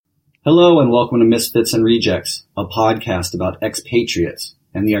Hello and welcome to Misfits and Rejects, a podcast about expatriates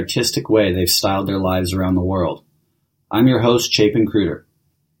and the artistic way they've styled their lives around the world. I'm your host, Chapin Kruder.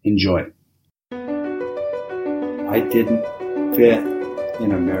 Enjoy. I didn't fit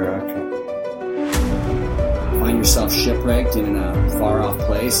in America. Find yourself shipwrecked in a far-off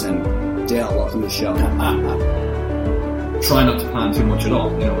place, and Dale, welcome to the show. Try not to plan too much at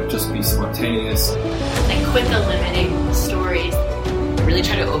all, just be spontaneous. Like quick eliminating stories. Really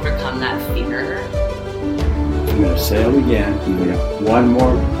try to overcome that fear. I'm going to sail again. I got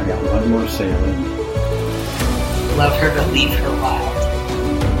one more sailing. Love her, but leave her wild.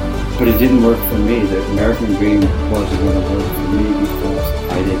 But it didn't work for me. The American dream wasn't going to work for me because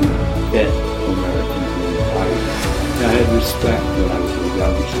I didn't fit the American dream. I had respect when I was a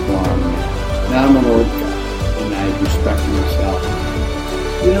young, strong man. Now I'm an old guy, and I respect myself.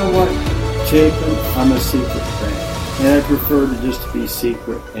 You know what, Jacob? I'm a secret fan. And I prefer to just be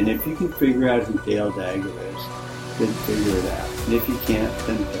secret. And if you can figure out who Dale Dagger is, then figure it out. And if you can't,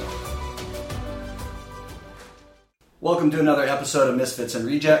 then don't. Welcome to another episode of Misfits and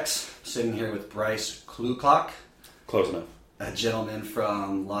Rejects. Sitting here with Bryce Kluclock. Close enough. A gentleman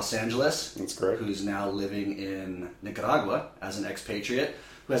from Los Angeles. That's correct. Who's now living in Nicaragua as an expatriate,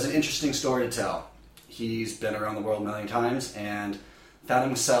 who has an interesting story to tell. He's been around the world many times and found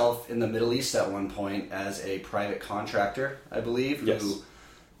himself in the Middle East at one point as a private contractor, I believe, yes, who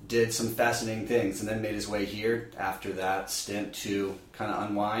did some fascinating things and then made his way here after that stint to kind of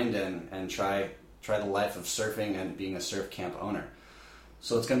unwind and try the life of surfing and being a surf camp owner.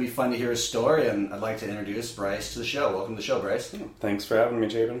 So it's going to be fun to hear his story, and I'd like to introduce Bryce to the show. Welcome to the show, Bryce. Thanks for having me,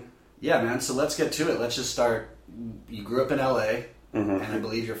 Chapin. Yeah, man, so let's get to it. Let's just start. You grew up in L.A., Mm-hmm. and I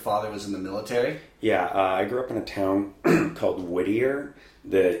believe your father was in the military. Yeah, I grew up in a town called Whittier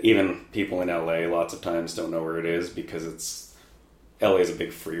that even people in LA lots of times don't know where it is because LA is a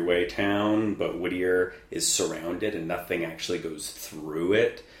big freeway town, but Whittier is surrounded and nothing actually goes through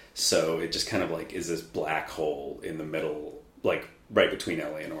it. So it just kind of like is this black hole in the middle, like right between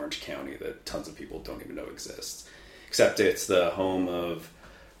LA and Orange County that tons of people don't even know exists. Except it's the home of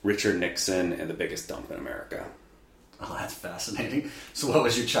Richard Nixon and the biggest dump in America. Oh, that's fascinating. So what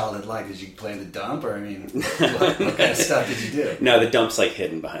was your childhood like? Did you play in the dump? Or, what kind of stuff did you do? No, the dump's like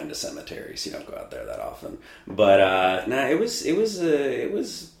hidden behind a cemetery, so you don't go out there that often. But, it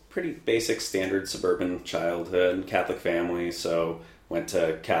was pretty basic, standard suburban childhood, Catholic family, so went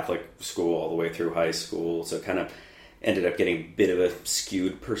to Catholic school all the way through high school, so kind of ended up getting a bit of a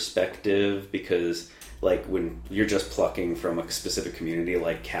skewed perspective because, like, when you're just plucking from a specific community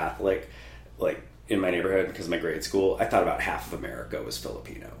like Catholic, like, in my neighborhood, because of my grade school, I thought about half of America was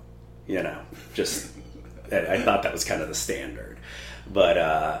Filipino. Just, I thought that was kind of the standard.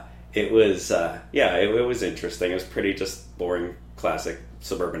 But it was, it was interesting. It was pretty just boring, classic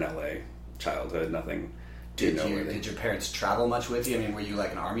suburban LA childhood, nothing too noteworthy. Did your parents travel much with you? Were you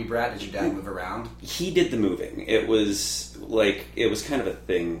like an army brat? Did your dad move around? He did the moving. It was kind of a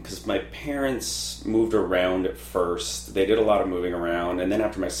thing, because my parents moved around at first. They did a lot of moving around, and then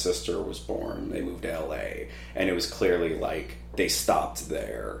after my sister was born, they moved to LA, and it was clearly like they stopped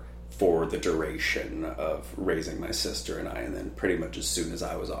there for the duration of raising my sister and I, and then pretty much as soon as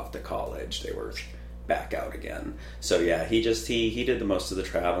I was off to college, they were back out again. So yeah, he did the most of the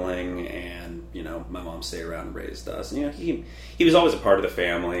traveling, and my mom stayed around and raised us. He was always a part of the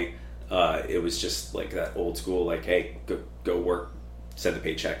family. It was just like that old school, like, hey, go work, send the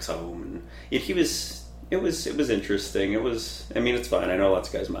paychecks home, and it was interesting. It's fine. I know lots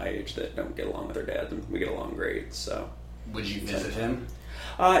of guys my age that don't get along with their dads, and we get along great. So would you visit him?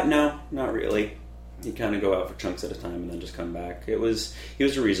 No, not really. He'd kind of go out for chunks at a time and then just come back. He was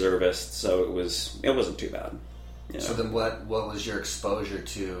a reservist, so it wasn't too bad. So then what was your exposure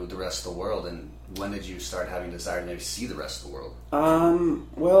to the rest of the world, and when did you start having a desire to maybe see the rest of the world?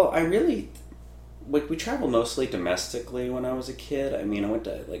 Well, I really, we traveled mostly domestically when I was a kid. I went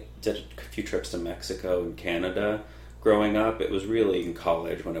to, did a few trips to Mexico and Canada growing up. It was really in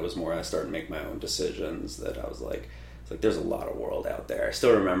college when it was more I started to make my own decisions that I was like, there's a lot of world out there. I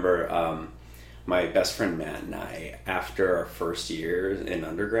still remember my best friend Matt and I, after our first year in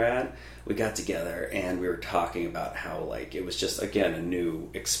undergrad, we got together and we were talking about how, it was just, again, a new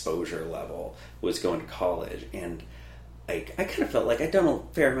exposure level was going to college. And I kind of felt like I'd done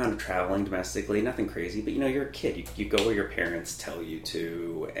a fair amount of traveling domestically, nothing crazy, but you're a kid. You go where your parents tell you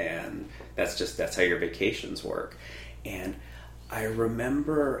to, and that's how your vacations work. And I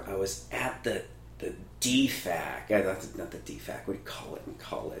remember I was at the DFAC, not the DFAC, what do you call it in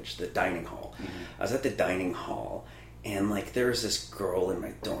college? The dining hall. Mm-hmm. I was at the dining hall, and there was this girl in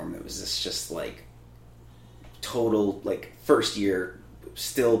my dorm that was this just total first year,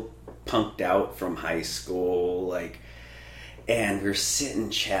 still punked out from high school, like, and we were sitting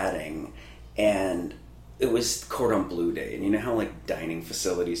chatting, and it was cordon bleu day, and you know how like dining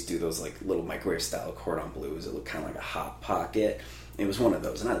facilities do those like little microwave style cordon bleus that look kind of like a Hot Pocket. It was one of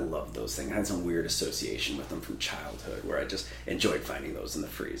those, and I loved those things. I had some weird association with them from childhood where I just enjoyed finding those in the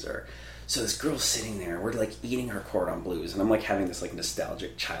freezer. So this girl's sitting there, we're like eating her cordon bleus, and I'm like having this like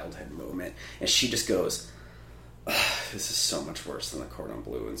nostalgic childhood moment, and she just goes, "This is so much worse than the cordon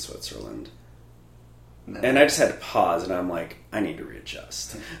bleu in Switzerland." No. And I just had to pause, and I'm like, I need to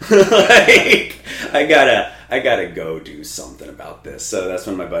readjust. Like, I gotta go do something about this. So that's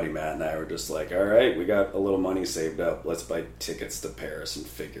when my buddy Matt and I were just like, all right, we got a little money saved up. Let's buy tickets to Paris and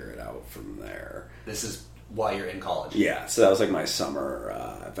figure it out from there. This is while you're in college. Yeah, so that was like my summer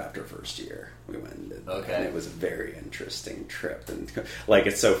after first year. We went and did that. Okay. And it was a very interesting trip. And like,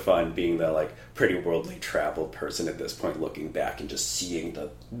 it's so fun being the like pretty worldly traveled person at this point, looking back and just seeing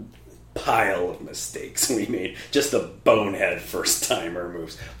the pile of mistakes we made, just the bonehead first timer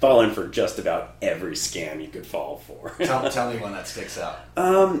moves, falling for just about every scam you could fall for. Tell me one that sticks out.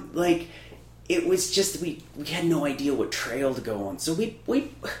 Like, it was just we had no idea what trail to go on, so we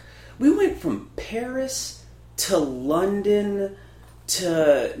went from Paris to London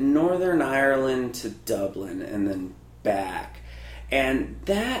to Northern Ireland to Dublin and then back, and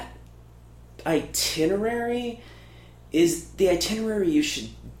that itinerary is the itinerary you should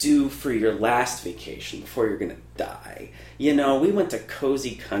do for your last vacation before you're gonna die. You know, we went to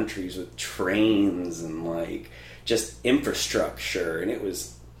cozy countries with trains and like just infrastructure, and it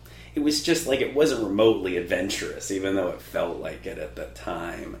was just like, it wasn't remotely adventurous, even though it felt like it at the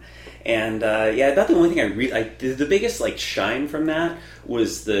time. And about the only thing the biggest like shine from that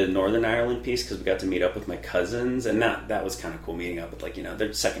was the Northern Ireland piece, because we got to meet up with my cousins, and that was kind of cool, meeting up with like, you know,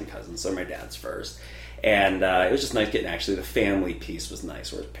 they're second cousins, so my dad's first. And it was just nice getting, actually, the family piece was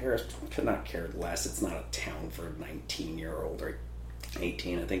nice, whereas Paris could not care less. It's not a town for a 19-year-old, or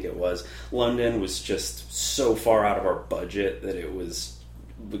 18, I think it was. London was just so far out of our budget that it was...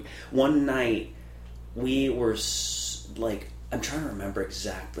 One night, we were, like, I'm trying to remember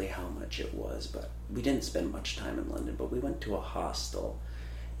exactly how much it was, but we didn't spend much time in London, but we went to a hostel,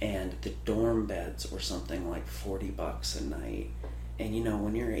 and the dorm beds were something like $40 a night. And, you know,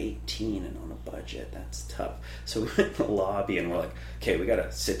 when you're 18 and on a budget, that's tough. So we went in the lobby and we're like, okay, we got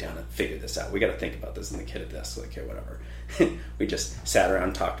to sit down and figure this out. We got to think about this. And the kid at the desk was like, okay, whatever. We just sat around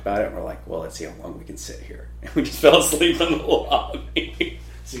and talked about it. And we're like, well, let's see how long we can sit here. And we just fell asleep in the lobby.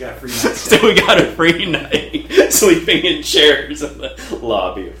 So you got a free night. So we got a free night sleeping in chairs in the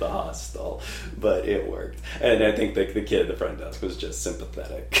lobby of the hostel. But it worked. And I think the kid at the front desk was just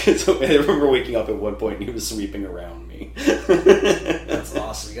sympathetic. So I remember waking up at one point and he was sweeping around me. That's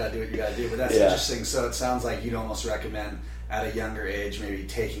awesome. You gotta do what you gotta do. But that's interesting. So it sounds like you'd almost recommend at a younger age maybe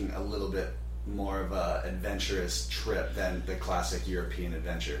taking a little bit more of a adventurous trip than the classic European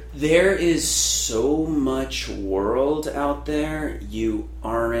adventure. There is so much world out there, you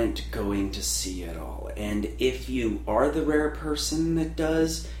aren't going to see it all. And if you are the rare person that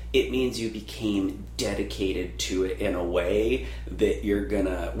does, it means you became dedicated to it in a way that you're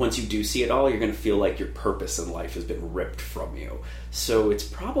gonna, once you do see it all, you're gonna feel like your purpose in life has been ripped from you. So it's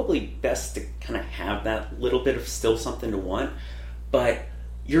probably best to kind of have that little bit of still something to want, but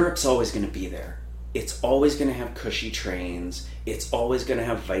Europe's always gonna be there. It's always gonna have cushy trains. It's always gonna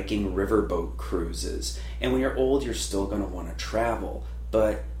have Viking riverboat cruises. And when you're old, you're still gonna wanna travel.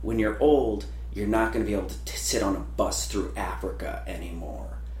 But when you're old, you're not gonna be able to sit on a bus through Africa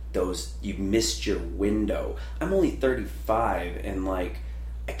anymore. You missed your window. I'm only 35 and like,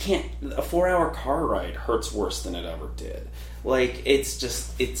 I can't, a 4-hour car ride hurts worse than it ever did. Like, it's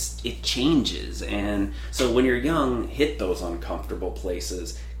just, it changes. And so when you're young, hit those uncomfortable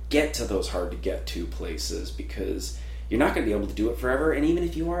places, get to those hard to get to places, because you're not going to be able to do it forever. And even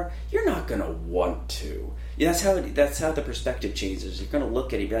if you are, you're not going to want to. That's how the perspective changes. You're going to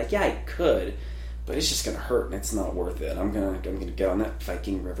look at it and be like, yeah, I could, but it's just going to hurt and it's not worth it. I'm going to get on that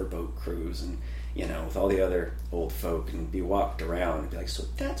Viking riverboat cruise and, you know, with all the other old folk and be walked around and be like, so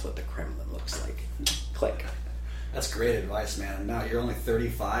that's what the Kremlin looks like. Click. That's great advice, man. Now, you're only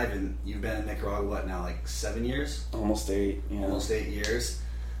 35 and you've been in Nicaragua, what now, like 7 years? Almost 8, yeah. Almost 8 years.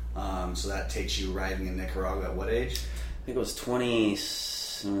 So that takes you arriving in Nicaragua at what age? I think it was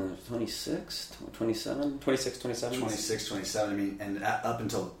 26, 27? 26, 27? 26, 27. I mean, and up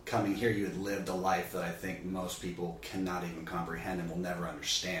until coming here, you had lived a life that I think most people cannot even comprehend and will never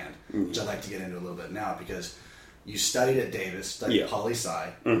understand, which I'd like to get into a little bit now, because you studied at Davis, studied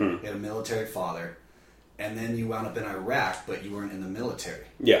poli-sci, you had a military father, and then you wound up in Iraq, but you weren't in the military.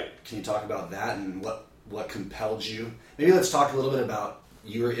 Yeah. Can you talk about that and what compelled you? Maybe let's talk a little bit about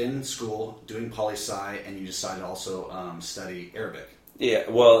you were in school doing poli-sci, and you decided to also study Arabic. Yeah,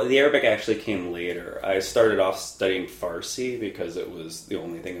 well, the Arabic actually came later. I started off studying Farsi because it was the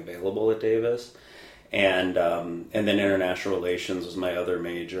only thing available at Davis, and then international relations was my other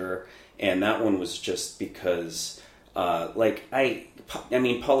major, and that one was just because, I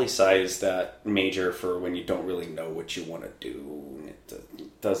mean, poli-sci is that major for when you don't really know what you want to do.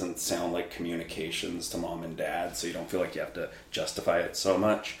 It doesn't sound like communications to mom and dad, so you don't feel like you have to justify it so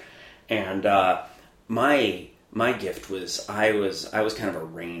much. And my gift was I was kind of a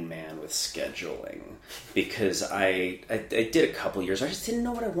Rain Man with scheduling, because I did a couple years. I just didn't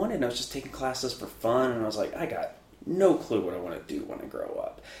know what I wanted, and I was just taking classes for fun, and I was like, I got no clue what I want to do when I grow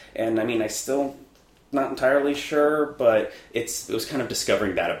up. And I mean, I still not entirely sure, but it was kind of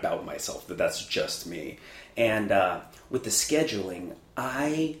discovering that about myself, that's just me. And with the scheduling,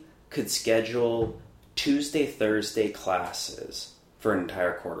 I could schedule Tuesday, Thursday classes for an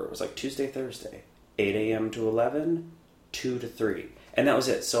entire quarter. It was like Tuesday, Thursday, 8 a.m. to 11, 2 to 3. And that was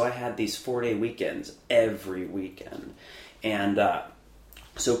it. So I had these 4-day weekends every weekend. And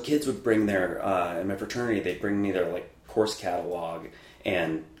so kids would bring their, in my fraternity, they'd bring me their course catalog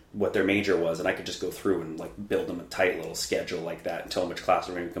and what their major was, and I could just go through and build them a tight little schedule like that and tell them which classes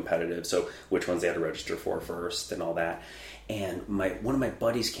were going to be competitive, so which ones they had to register for first and all that. And one of my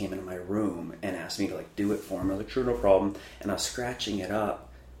buddies came into my room and asked me to do it for him. I was like, sure, no problem. And I was scratching it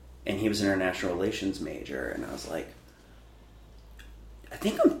up, and he was an international relations major, and I was like, I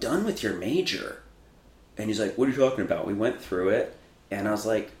think I'm done with your major. And he's like, what are you talking about? We went through it, and I was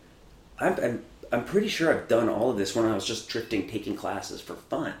like, I'm pretty sure I've done all of this when I was just drifting, taking classes for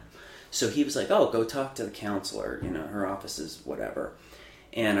fun. So he was like, oh, go talk to the counselor, her office is whatever.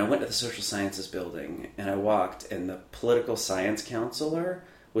 And I went to the social sciences building, and I walked, and the political science counselor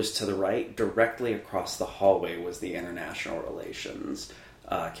was to the right. Directly across the hallway was the international relations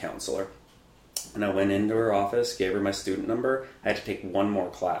counselor. And I went into her office, gave her my student number. I had to take one more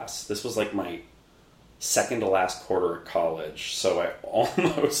class. This was my second to last quarter of college, so I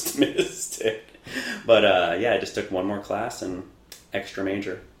almost missed it. But I just took one more class and extra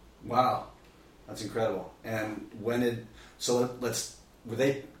major. Wow, that's incredible. And were you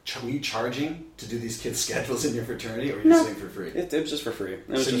charging to do these kids' schedules in your fraternity, or were you just doing it for free? It was just for free. It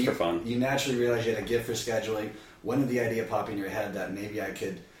was just for fun. You naturally realized you had a gift for scheduling. When did the idea pop in your head that maybe I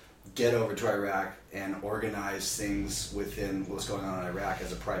could get over to Iraq and organize things within what's going on in Iraq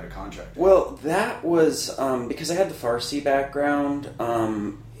as a private contractor? Well, that was because I had the Farsi background.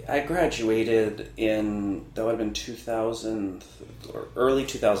 I graduated that would have been 2000 or early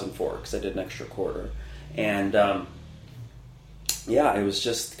 2004, because I did an extra quarter, and it was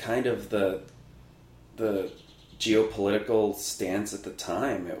just kind of the geopolitical stance at the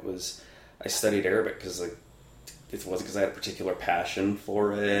time. I studied Arabic because it wasn't because I had a particular passion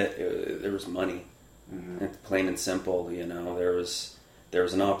for it. There was money, plain and simple. There was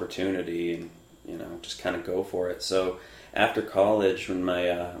an opportunity, and just kind of go for it. So after college, when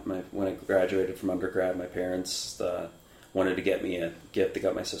when I graduated from undergrad, my parents wanted to get me a gift. They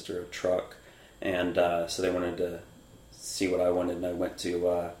got my sister a truck, and so they wanted to see what I wanted, and I went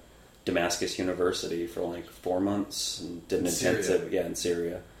to Damascus University for 4 months and did an intensive, in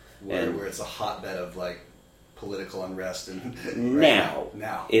Syria, where it's a hotbed of political unrest and now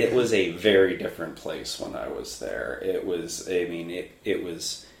it was a very different place when I was there. It was weird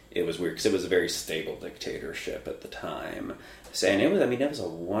because it was a very stable dictatorship at the time. And it was a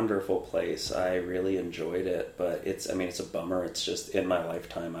wonderful place. I really enjoyed it, but it's a bummer. It's just in my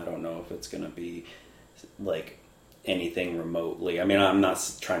lifetime, I don't know if it's going to be anything remotely. I'm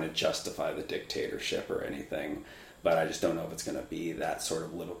not trying to justify the dictatorship or anything, but I just don't know if it's going to be that sort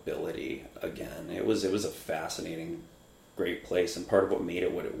of livability again. It was a fascinating, great place, and part of what made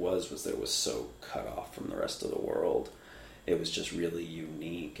it what it was that it was so cut off from the rest of the world. It was just really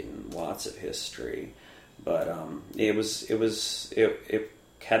unique and lots of history, but it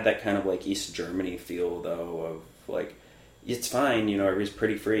had that kind of East Germany feel, though, of it's fine, everybody's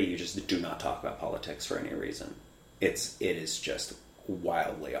pretty free. You just do not talk about politics for any reason. It is just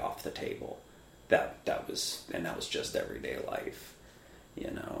wildly off the table. That was just everyday life,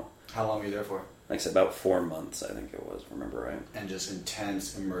 How long were you there for? Like I said, about 4 months, I think it was, remember right. And just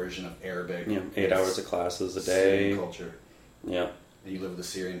intense immersion of Arabic. 8 hours of classes a day. Syrian culture. Yeah. And you live with a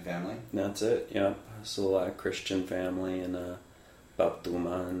Syrian family? That's it, yeah. So a Christian family in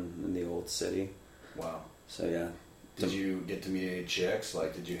Babduma in the old city. Wow. So yeah. Did you get to meet any chicks?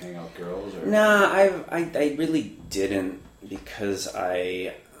 Did you hang out with girls? Or? Nah, I really didn't, because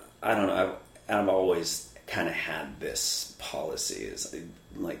I don't know, I've always kind of had this policy, is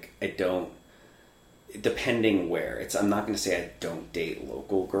depending where. I'm not going to say I don't date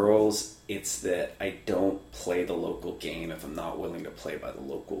local girls. It's that I don't play the local game if I'm not willing to play by the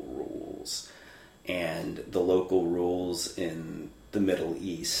local rules. And the local rules in the Middle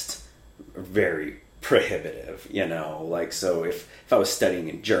East are very prohibitive, like, so if I was studying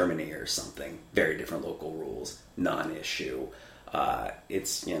in Germany or something, very different local rules, non-issue.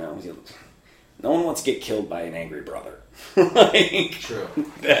 It's, no one wants to get killed by an angry brother. Like, True.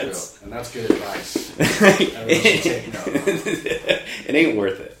 That's, true. And that's good advice. Everyone should take note. It ain't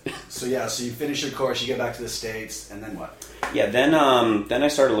worth it. So you finish your course, you get back to the States, and then what? Yeah, then I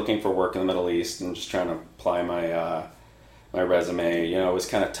started looking for work in the Middle East and just trying to apply my resume. It was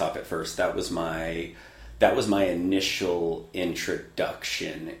kind of tough at first. That was my initial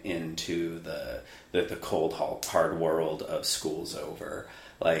introduction into the cold hard world of school's over.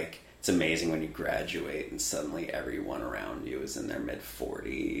 Like, it's amazing when you graduate and suddenly everyone around you is in their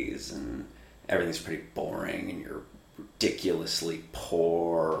mid-40s and everything's pretty boring and you're ridiculously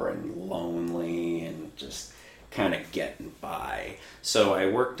poor and lonely and just kind of getting by. So I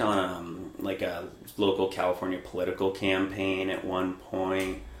worked on a local California political campaign at one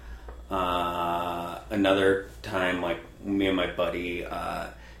point. Another time, like, me and my buddy,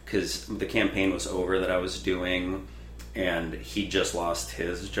 because the campaign was over that I was doing, and he just lost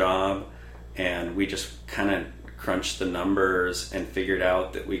his job, and we just kind of crunched the numbers and figured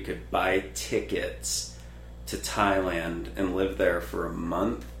out that we could buy tickets to Thailand and live there for a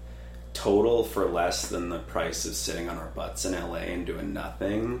month total for less than the price of sitting on our butts in LA and doing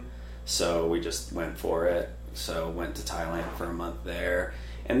nothing. So we just went for it. So went to Thailand for a month there.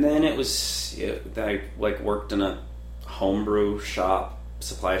 And then I worked in a homebrew shop,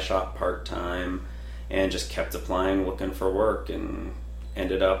 supply shop part-time, and just kept applying, looking for work, and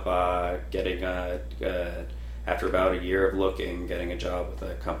ended up getting, after about a year of looking, getting a job with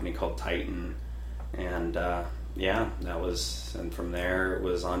a company called Titan. And and from there it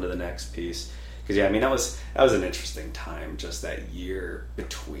was on to the next piece. Because that was an interesting time, just that year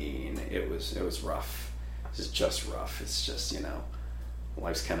between. It was rough. It was just rough. It's just,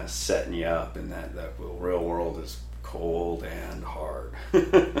 life's kind of setting you up, and that the real world is cold and hard.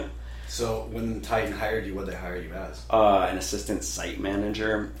 So when Titan hired you, what did they hire you as? An assistant site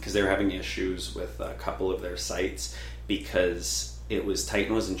manager, because they were having issues with a couple of their sites, because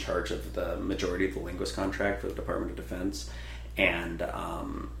Titan was in charge of the majority of the linguist contract for the Department of Defense, and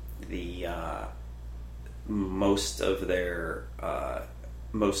most of their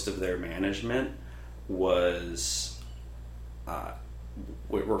management were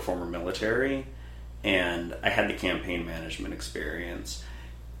former military, and I had the campaign management experience,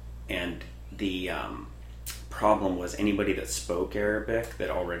 and the problem was anybody that spoke Arabic that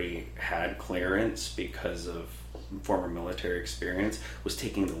already had clearance because of former military experience was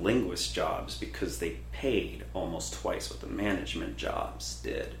taking the linguist jobs because they paid almost twice what the management jobs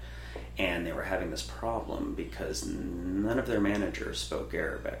did. And they were having this problem because none of their managers spoke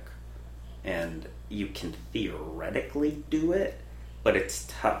Arabic. And you can theoretically do it, but it's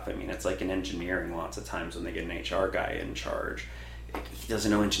tough. It's like in engineering lots of times when they get an HR guy in charge. He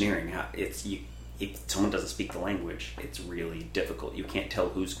doesn't know engineering. If someone doesn't speak the language, it's really difficult. You can't tell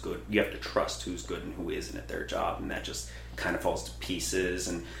who's good. You have to trust who's good and who isn't at their job, and that just kind of falls to pieces.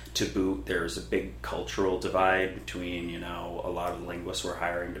 And to boot, there's a big cultural divide between, a lot of the linguists we're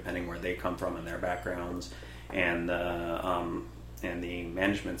hiring, depending where they come from and their backgrounds, and the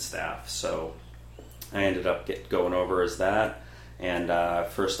management staff. So I ended up going over as that. And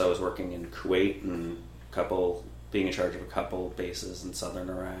first I was working in Kuwait and being in charge of a couple bases in southern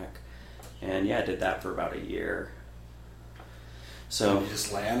Iraq. And I did that for about a year. So you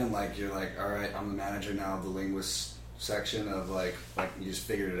just land and you're like, all right, I'm the manager now of the linguist section of like you just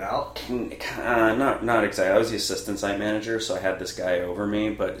figured it out? Not exactly. I was the assistant site manager, so I had this guy over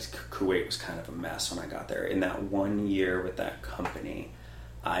me, but Kuwait was kind of a mess when I got there. In that 1 year with that company,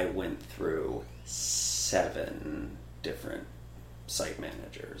 I went through 7 different site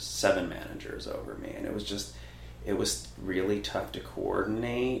managers, 7 managers over me, and it was really tough to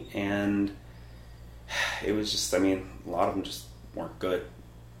coordinate, and it was just, a lot of them just weren't good.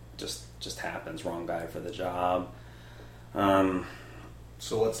 Just happens. Wrong guy for the job.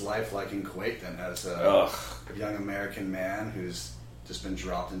 So what's life like in Kuwait then, as a young American man who's just been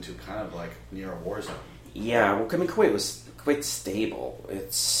dropped into kind of like near a war zone? Yeah, well, Kuwait's stable.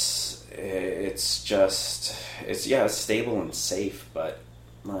 It's stable and safe, but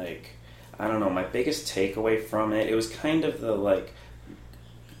I don't know, my biggest takeaway from it was kind of the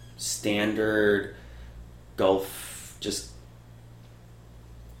standard Gulf, just,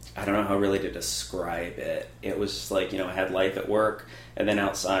 I don't know how really to describe it. It was I had life at work, and then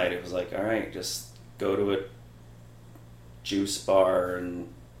outside it was all right, just go to a juice bar and,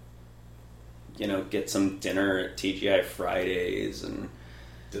 get some dinner at TGI Fridays. And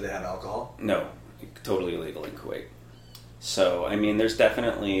Do they have alcohol? no, totally illegal in Kuwait. So, I mean, there's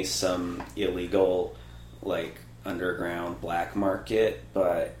definitely some illegal, like, underground black market,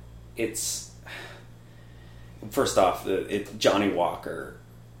 but it's, first off, Johnny Walker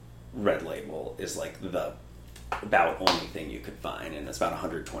Red Label is like the about only thing you could find, and it's about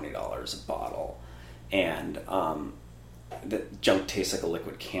 $120 a bottle. And the junk tastes like a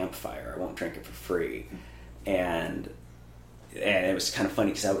liquid campfire. I won't drink it for free. And it was kind of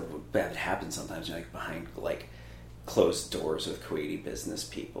funny because that would happen sometimes, like behind like closed doors with Kuwaiti business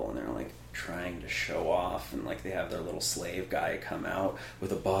people, and they're like trying to show off, and like they have their little slave guy come out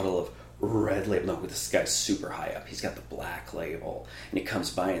with a bottle of Red Label. No, this guy's super high up. He's got the Black Label, and he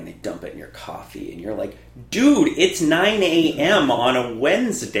comes by and they dump it in your coffee, and you're like, dude, it's 9 a.m. on a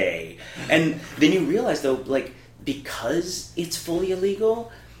Wednesday. And then you realize though, like, because it's fully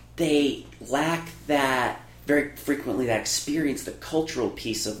illegal, they lack that, very frequently, that experience, the cultural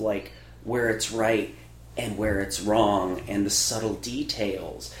piece of like where it's right and where it's wrong and the subtle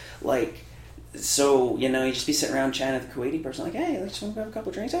details. Like, so, you just be sitting around chatting with a Kuwaiti person, like, hey, I just want to grab a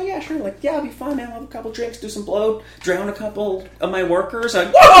couple drinks. Oh, yeah, sure. Like, yeah, I'll be fine, man. I'll have a couple drinks, do some blow, drown a couple of my workers. I'm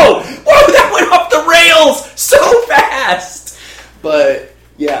like, whoa, that went off the rails so fast. But,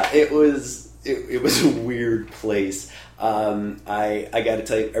 yeah, it was a weird place. I got to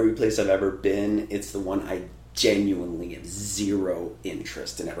tell you, every place I've ever been, it's the one I genuinely have zero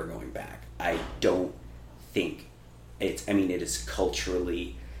interest in ever going back. I don't think it is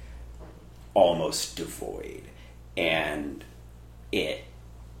culturally almost devoid, and it,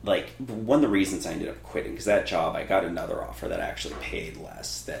 like, one of the reasons I ended up quitting, because that job, I got another offer that actually paid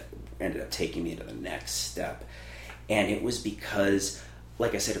less, that ended up taking me to the next step, and it was because,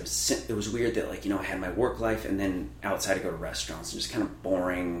 like I said, it was weird that, like, I had my work life, and then outside I go to restaurants, and just kind of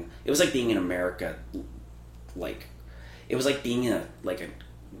boring. It was like being in America, like, it was like being in a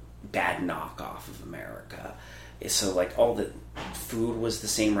bad knockoff of America. So, like, all the food was the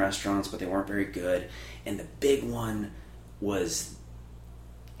same restaurants, but they weren't very good. And the big one was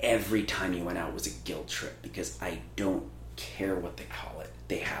every time you went out was a guilt trip, because I don't care what they call it.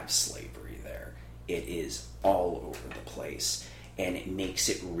 They have slavery there. It is all over the place. And it makes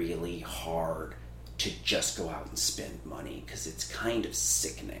it really hard to just go out and spend money, because it's kind of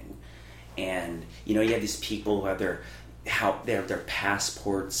sickening. And, you have these people who have their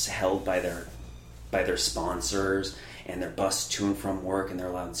passports held by their sponsors, and they're bused to and from work, and they're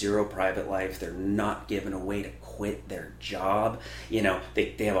allowed zero private life. They're not given a way to quit their job.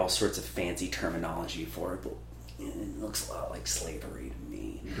 They have all sorts of fancy terminology for it, but it looks a lot like slavery to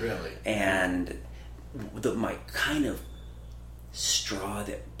me. Really? And my kind of straw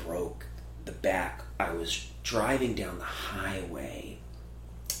that broke the back, I was driving down the highway,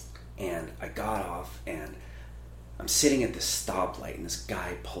 and I got off, and I'm sitting at the stoplight, and this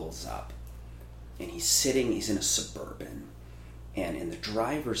guy pulls up. And he's in a Suburban, and in the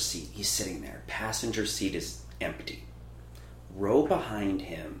driver's seat, he's sitting there. Passenger seat is empty. Row behind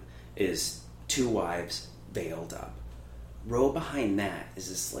him is two wives veiled up. Row behind that is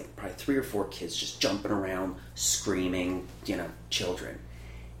this, like, probably 3 or 4 kids just jumping around, screaming, children.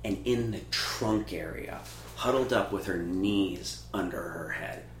 And in the trunk area, huddled up with her knees under her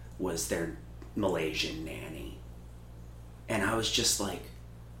head, was their Malaysian nanny. And I was just like,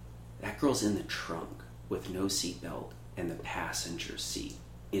 that girl's in the trunk with no seatbelt, and the passenger seat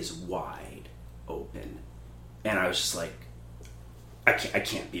is wide open. And I was just like, I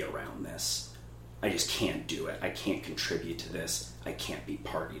can't be around this. I just can't do it. I can't contribute to this. I can't be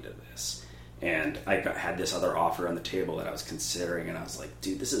party to this. And I had this other offer on the table that I was considering, and I was like,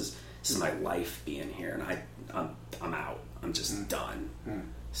 dude, this is my life being here, and I'm out. I'm just done.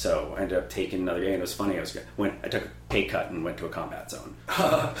 So I ended up taking another day, and it was funny. I took a pay cut and went to a combat zone.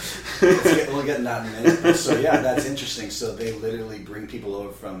 We'll get in that in a minute. So yeah, that's interesting. So they literally bring people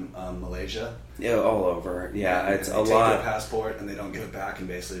over from Malaysia. Yeah, all over. Yeah, it's a lot. They take their passport and they don't give it back, and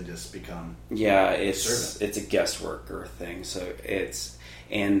basically just become it's a guest worker thing. So it's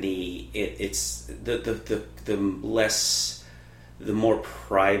the more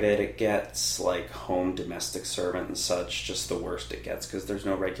private it gets, like home domestic servant and such, just the worse it gets, because there's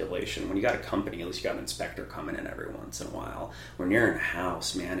no regulation. When you got a company, at least you got an inspector coming in every once in a while. When you're in a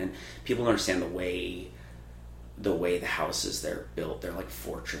house, man, and people don't understand the way the houses they're built, they're like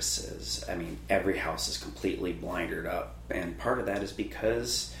fortresses. I mean, every house is completely blinded up, and part of that is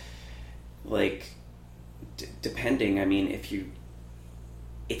because, like, depending, I mean, if you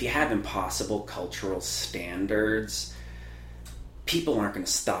have impossible cultural standards, people aren't going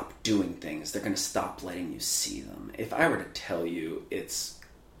to stop doing things. They're going to stop letting you see them. If I were to tell you it's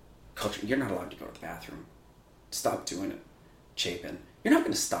culture, you're not allowed to go to the bathroom. Stop doing it, Chapin. You're not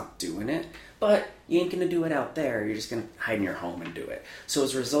going to stop doing it, but you ain't going to do it out there. You're just going to hide in your home and do it. So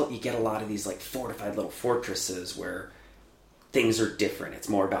as a result, you get a lot of these like fortified little fortresses where things are different. It's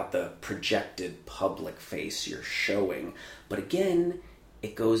more about the projected public face you're showing. But again,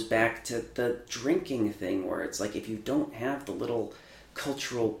 it goes back to the drinking thing where it's like if you don't have the little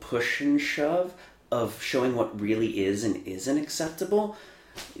cultural push and shove of showing what really is and isn't acceptable,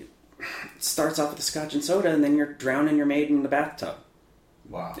 it starts off with the scotch and soda and then you're drowning your maid in the bathtub.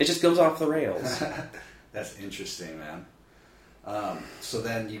 Wow. It just goes off the rails. That's interesting, man. So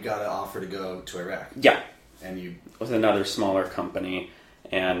then you got an offer to go to Iraq. Yeah. And you... With another smaller company.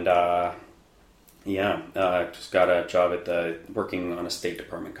 And, just got a job working on a State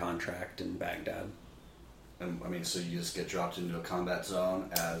Department contract in Baghdad. And, I mean, so you just get dropped into a combat zone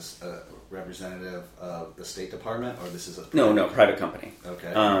as a representative of the State Department, or this is a... Private company.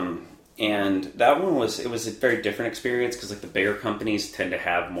 Okay. And that one was a very different experience because like the bigger companies tend to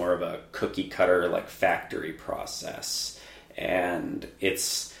have more of a cookie cutter like factory process, and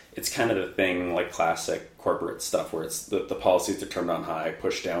it's kind of the thing like classic corporate stuff where it's the policies are turned on high,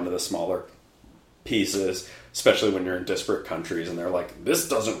 pushed down to the smaller pieces, especially when you're in disparate countries and they're like, this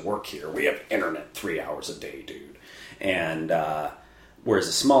doesn't work here. We have internet 3 hours a day, dude. And whereas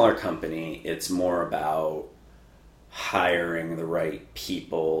a smaller company, it's more about hiring the right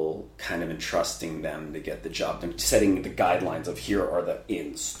people, kind of entrusting them to get the job done, setting the guidelines of here are the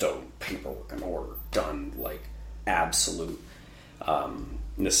in-stone paperwork and order done, like absolute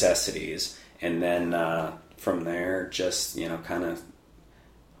necessities. And then from there, just, kind of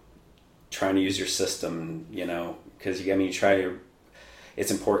trying to use your system, because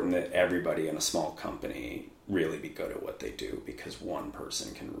it's important that everybody in a small company really be good at what they do, because one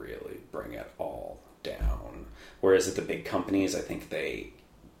person can really bring it all down. Whereas at the big companies, I think they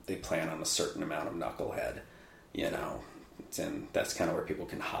plan on a certain amount of knucklehead, and that's kind of where people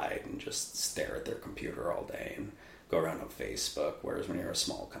can hide and just stare at their computer all day and go around on Facebook. Whereas when you're a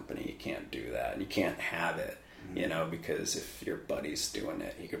small company, you can't do that, and you can't have it, because if your buddy's doing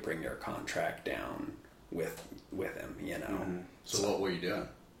it, he could bring your contract down with him, Mm-hmm. So what were you doing?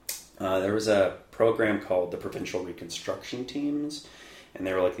 There was a program called the Provincial Reconstruction Teams, and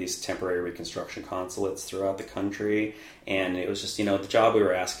they were like these temporary reconstruction consulates throughout the country. And it was just, the job we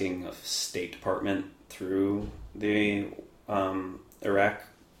were asking of State Department through the Iraq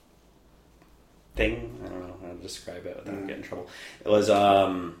thing. I don't know how to describe it without getting in trouble.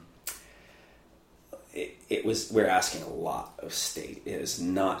 It was, we're asking a lot of state. It is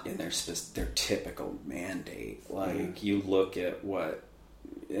not in their typical mandate. Like, you look at what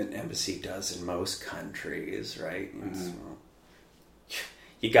an embassy does in most countries, right?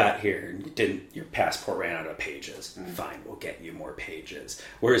 You got here and your passport ran out of pages. Fine, we'll get you more pages.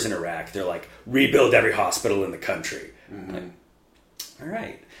 Whereas in Iraq, they're like, rebuild every hospital in the country. Like, all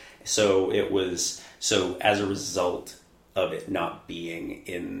right. So as a result of it not being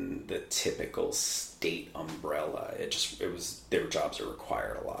in the typical state umbrella, there were jobs that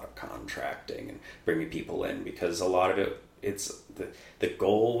required a lot of contracting and bringing people in, because a lot of it, it's the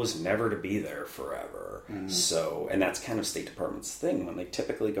goal was never to be there forever. So, and that's kind of State Department's thing. When they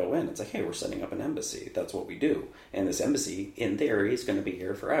typically go in, it's like, hey, we're setting up an embassy. That's what we do. And this embassy, in theory, is going to be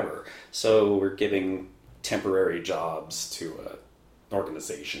here forever. So we're giving temporary jobs to an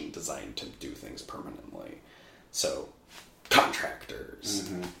organization designed to do things permanently. So, contractors.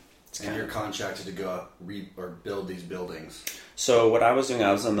 And you're contracted to go build these buildings. So what I was doing,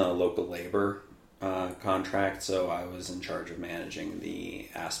 I was on the local labor contract, so I was in charge of managing the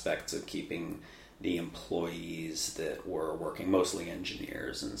aspects of keeping the employees that were working, mostly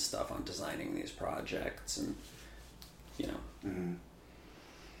engineers and stuff, on designing these projects, and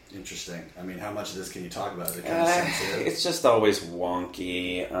Interesting. I mean, how much of this can you talk about? Is it kind of sensitive? It's just always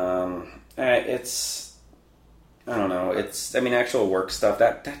wonky. I don't know. Actual work stuff,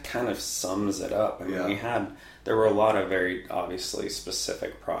 that kind of sums it up. I mean, there were a lot of very obviously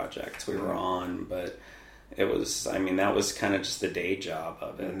specific projects we were on, but it was, that was kind of just the day job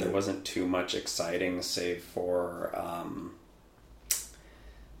of it. There wasn't too much exciting, save for,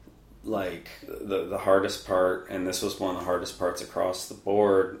 the hardest part, and this was one of the hardest parts across the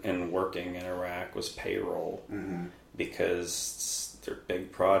board in working in Iraq, was payroll. Because they're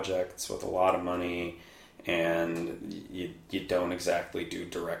big projects with a lot of money, and you don't exactly do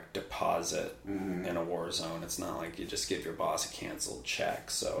direct deposit in a war zone. It's not like you just give your boss a canceled check.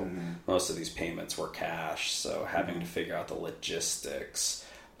 So most of these payments were cash. So having to figure out the logistics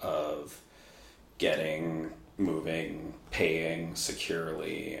of getting moving, paying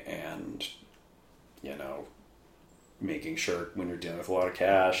securely, and, you know, making sure when you're dealing with a lot of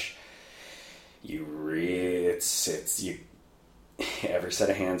cash, every set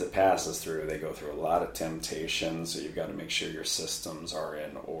of hands it passes through, they go through a lot of temptation, so you've got to make sure your systems are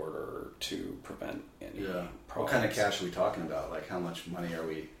in order to prevent any problems. What kind of cash are we talking about? Like, how much money are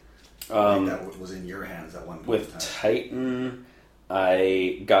we... that was in your hands at one point with in time? Titan,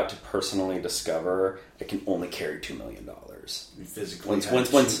 I got to personally discover I can only carry $2 million. You physically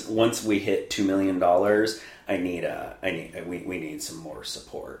Once we hit $2 million, we need some more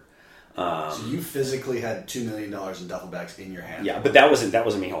support. So you physically had $2 million in duffel bags in your hand? Yeah, but that wasn't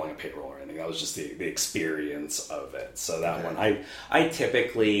me holding a payroll or anything. That was just the experience of it. So that one, I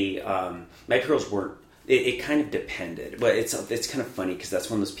typically my payrolls weren't. It kind of depended, but it's kind of funny because that's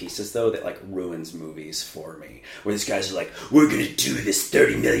one of those pieces though that like ruins movies for me. Where these guys are like, "We're gonna do this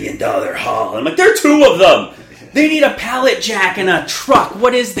 $30 million haul," and I'm like, "There are two of them. They need a pallet jack and a truck.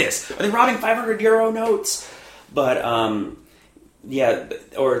 What is this? Are they robbing €500 notes?" But yeah.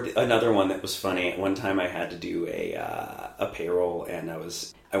 Or another one that was funny. One time I had to do a payroll, and I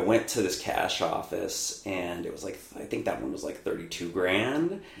went to this cash office, and it was like, I think that one was like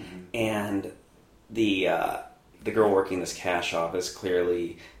 $32,000, and the girl working this cash office,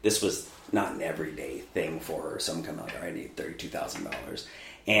 clearly this was not an everyday thing for her. Some come out, I need $32,000,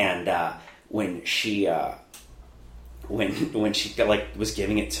 and when she like was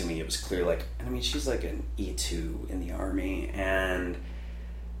giving it to me, it was clear, like, I mean, she's like an E2 in the Army, and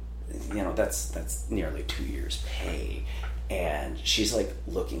you know that's nearly 2 years' pay. And she's like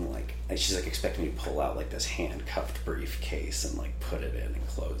looking like, she's like expecting me to pull out like this handcuffed briefcase and like put it in and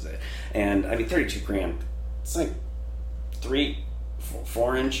close it. And I mean, $32,000, it's like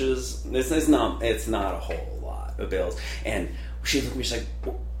 3-4 inches. It's not a whole lot of bills. And she looked at me, she's like,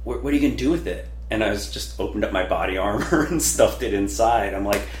 what are you going to do with it? And I was just opened up my body armor and stuffed it inside. I'm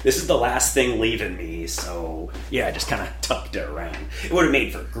like, this is the last thing leaving me. So yeah, I just kind of tucked it around. It would have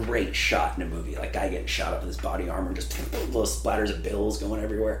made for a great shot in a movie. Like, guy getting shot up with his body armor and just little splatters of bills going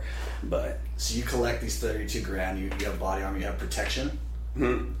everywhere. But so you collect these $32,000. You have body armor. You have protection.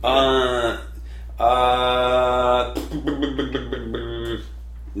 Not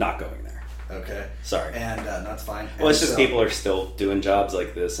going there. Okay. Sorry. And that's fine. Well, it's just people are still doing jobs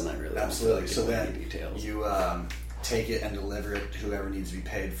like this, and I really absolutely. So then details. You take it and deliver it to whoever needs to be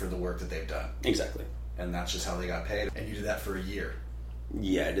paid for the work that they've done. Exactly. And that's just how they got paid. And you did that for a year.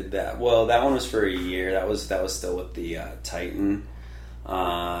 Yeah, I did that. Well, that one was for a year. That was still with the Titan.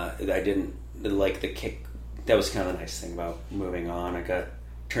 I didn't like the kick. That was kind of the nice thing about moving on. I got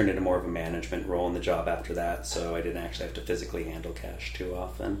turned into more of a management role in the job after that, so I didn't actually have to physically handle cash too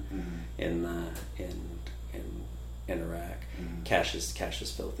often in Iraq. Cash is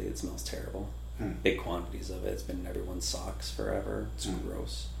filthy. It smells terrible. Big quantities of it. It's been in everyone's socks forever. It's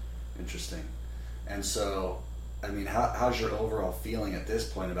gross. Interesting. And so, I mean, how's your overall feeling at this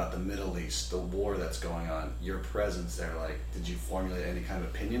point about the Middle East, the war that's going on, your presence there? Like, did you formulate any kind of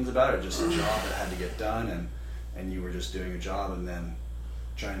opinions about it, or just a job that had to get done, and you were just doing your job and then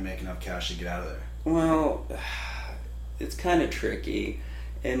trying to make enough cash to get out of there? Well, it's kind of tricky.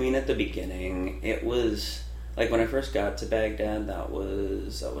 I mean, at the beginning, it was like when I first got to Baghdad. That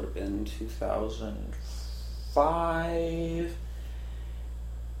would have been 2005.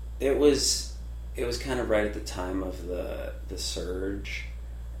 It was kind of right at the time of the surge,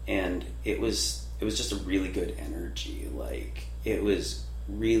 and it was just a really good energy. Like, it was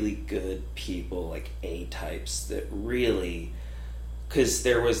really good people, like A types that really. Because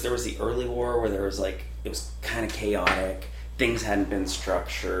there was the early war where there was like, it was kind of chaotic, things hadn't been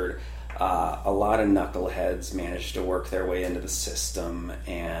structured, a lot of knuckleheads managed to work their way into the system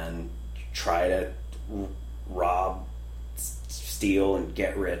and try to rob, steal, and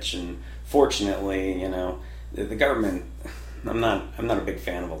get rich. And fortunately, you know, the government, I'm not a big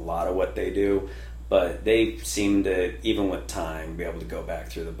fan of a lot of what they do, but they seem to, even with time, be able to go back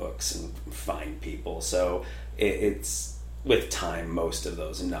through the books and find people. So it's with time, most of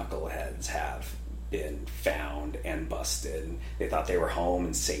those knuckleheads have been found and busted. They thought they were home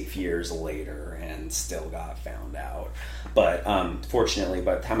and safe years later and still got found out. But fortunately,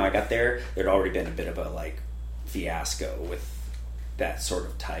 by the time I got there, there'd already been a bit of a like fiasco with that sort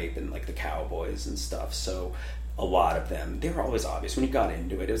of type and like the cowboys and stuff. So a lot of them, they were always obvious when you got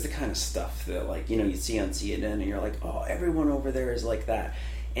into it. It was the kind of stuff that, like, you know, you'd see on CNN and you're like, oh, everyone over there is like that.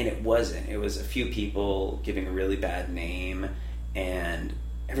 And it wasn't. It was a few people giving a really bad name, and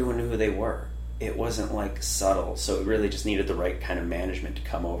everyone knew who they were. It wasn't like subtle, so it really just needed the right kind of management to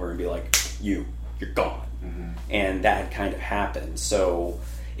come over and be like, you're gone. And that kind of happened. So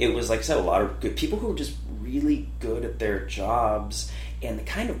it was, like I said, a lot of good people who were just really good at their jobs, and the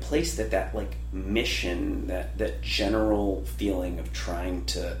kind of place that like mission, that general feeling of trying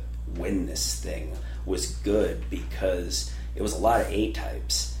to win this thing was good, because it was a lot of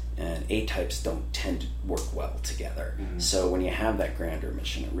A-types, and A-types don't tend to work well together. Mm-hmm. So when you have that grander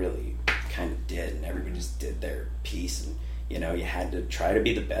mission, it really kind of did, and everybody just did their piece, and you had to try to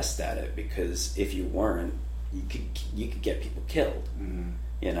be the best at it, because if you weren't, you could get people killed. Mm-hmm.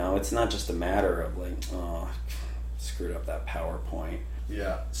 It's not just a matter of like, oh, screwed up that PowerPoint.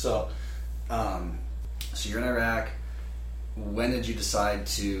 Yeah. So you're in Iraq. When did you decide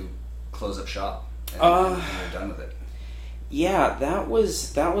to close up shop and you're done with it? Yeah, that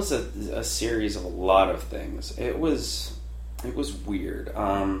was a series of a lot of things. It was weird.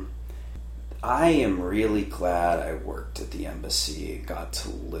 I am really glad I worked at the embassy, got to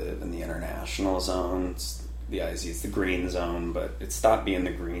live in the international zone. The IZ is the green zone, but it stopped being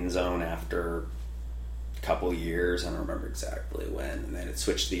the green zone after a couple years. I don't remember exactly when, and then it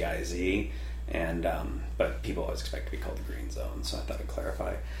switched to the IZ. And but people always expect to be called the green zone, so I thought I'd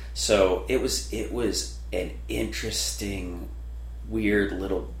clarify. So it was an interesting, weird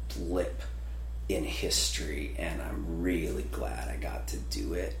little blip in history, and I'm really glad I got to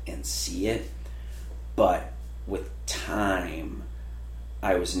do it and see it. But with time,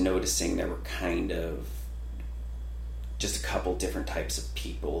 I was noticing there were kind of just a couple different types of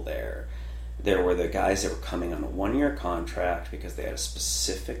people there. There were the guys that were coming on a 1-year contract because they had a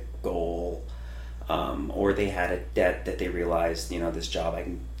specific goal, or they had a debt that they realized, this job I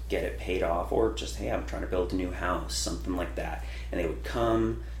can get it paid off, or just, hey, I'm trying to build a new house, something like that. And they would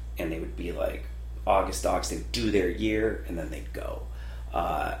come, and they would be like August docs, they would do their year, and then they'd go.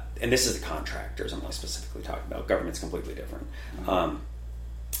 And this is the contractors I'm specifically talking about. Government's completely different. Mm-hmm.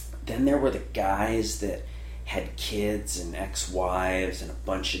 Then there were the guys that had kids and ex-wives and a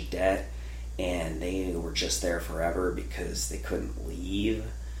bunch of debt, and they were just there forever because they couldn't leave,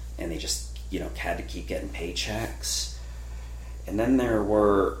 and they just, had to keep getting paychecks. And then there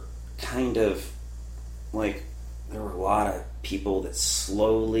were there were a lot of people that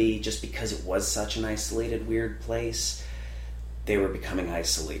slowly, just because it was such an isolated, weird place, they were becoming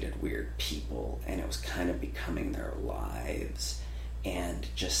isolated, weird people, and it was kind of becoming their lives. And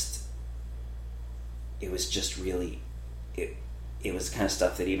it was just really, it was the kind of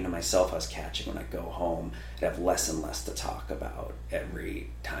stuff that even to myself I was catching when I go home. I'd have less and less to talk about every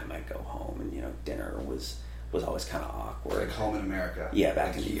time I go home, and dinner was always kind of awkward. Like home in America. Yeah,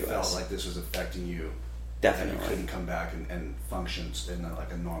 back in the U.S. You felt like this was affecting you. Definitely. And you couldn't come back and function in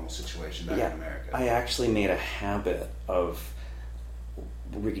a normal situation back in America. I actually made a habit of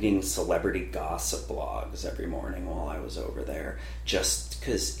reading celebrity gossip blogs every morning while I was over there, just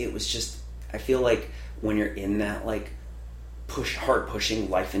because it was just, I feel like when you're in that hard pushing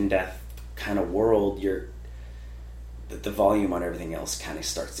life and death kind of world, the volume on everything else kind of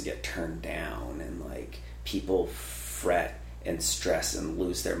starts to get turned down, and people fret and stress and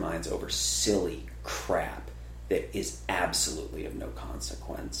lose their minds over silly crap that is absolutely of no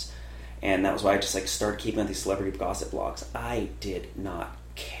consequence. And that was why I just started keeping these celebrity gossip blogs. I did not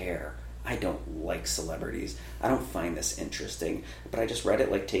care. I don't like celebrities. I don't find this interesting. But I just read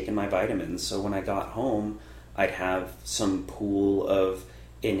it taking my vitamins. So when I got home, I'd have some pool of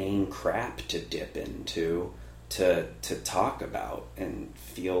inane crap to dip into to talk about and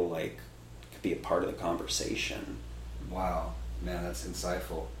feel like it could be a part of the conversation. Wow. Man, that's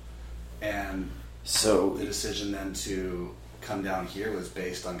insightful. And so the decision then to come down here was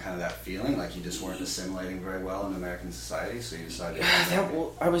based on kind of that feeling, like you just weren't assimilating very well in American society, so you decided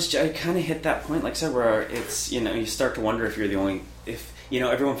I kind of hit that point, like I said, where it's, you start to wonder if you're the only,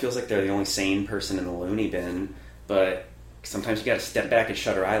 everyone feels like they're the only sane person in the loony bin, but sometimes you got to step back and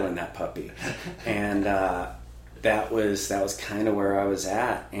Shutter Island that puppy. And that was kind of where I was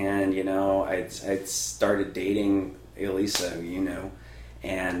at. And I'd started dating Elisa,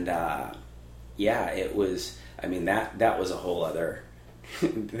 and it was, that was a whole other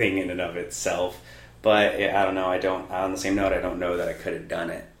thing in and of itself. But I don't know. On the same note, I don't know that I could have done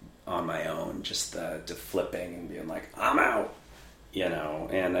it on my own. Just flipping and being like, I'm out,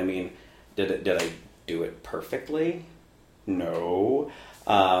 And did I do it perfectly? No.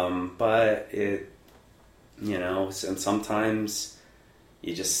 But it, and sometimes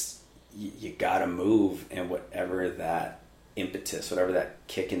you gotta move, and whatever that impetus, whatever that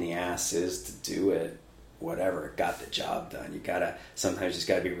kick in the ass is to do it, whatever, got the job done. Sometimes just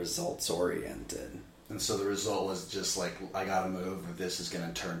gotta be results oriented. And so the result was just like, I gotta move, or this is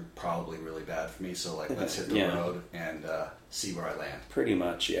gonna turn probably really bad for me, so like, let's hit the road and see where I land. Pretty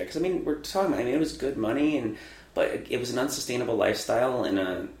much, yeah. Because, I mean, we're talking, I mean, it was good money, but it was an unsustainable lifestyle in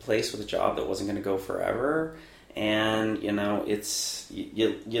a place with a job that wasn't going to go forever. And, you know, it's,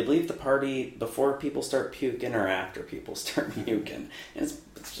 you leave the party before people start puking or after people start puking. And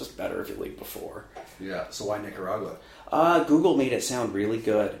it's just better if you leave before. Yeah, so why Nicaragua? Google made it sound really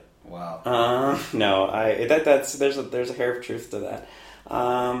good. Wow. No, there's a hair of truth to that.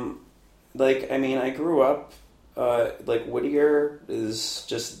 Like, I mean, I grew up, like, Whittier is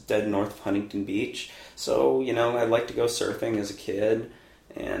just dead north of Huntington Beach. So, you know, I'd like to go surfing as a kid.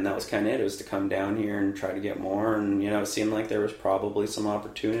 And that was kind of it. It was to come down here and try to get more. And, you know, it seemed like there was probably some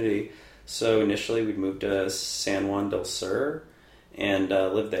opportunity. So initially we'd moved to San Juan del Sur and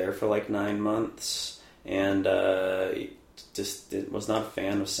lived there for like 9 months. And just was not a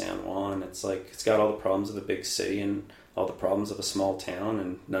fan of San Juan. It's like, it's got all the problems of a big city and all the problems of a small town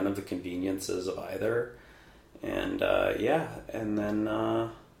and none of the conveniences of either. And and then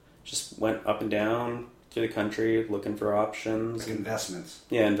just went up and down through the country looking for options. Like investments.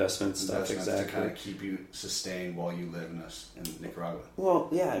 Yeah, investment stuff, exactly. To kind of keep you sustained while you live in Nicaragua. Well,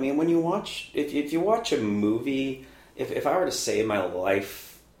 yeah, I mean, when you watch, if you watch a movie, if I were to say my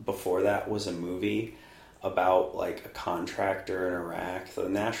life before that was a movie about like a contractor in Iraq, the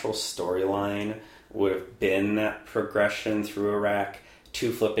natural storyline would have been that progression through Iraq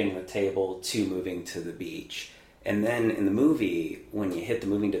to flipping the table to moving to the beach. And then in the movie, when you hit the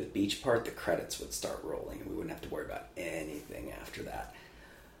moving to the beach part, the credits would start rolling and we wouldn't have to worry about anything after that.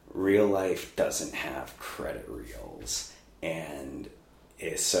 Real life doesn't have credit reels. And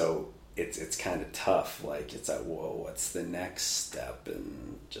so it's kind of tough. Like, it's like, whoa, what's the next step?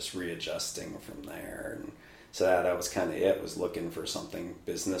 And just readjusting from there. And so that was kind of it, was looking for something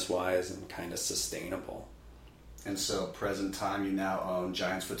business-wise and kind of sustainable. And so, present time, you now own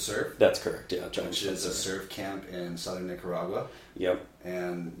Giant's Foot Surf. That's correct, yeah. Which is a surf camp in southern Nicaragua. Yep.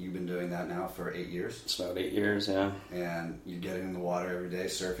 And you've been doing that now for 8 years? It's about 8 years, yeah. And you're getting in the water every day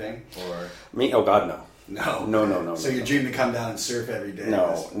surfing? Or me? Oh, God, no. No. So your dream to come down and surf every day?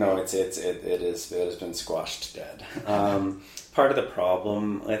 No, it has been squashed dead. Part of the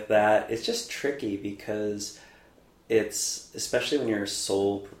problem with that, it's just tricky because it's, especially when you're a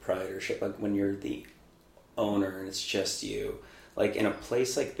sole proprietorship, like when you're the owner and it's just you, like in a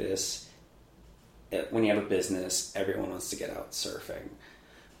place like this, when you have a business, everyone wants to get out surfing,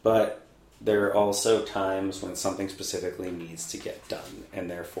 but there are also times when something specifically needs to get done, and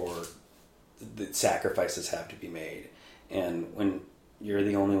therefore the sacrifices have to be made. And when you're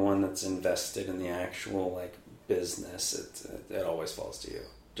the only one that's invested in the actual like business, it always falls to you,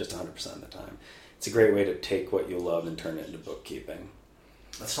 just 100% of the time. It's a great way to take what you love and turn it into bookkeeping.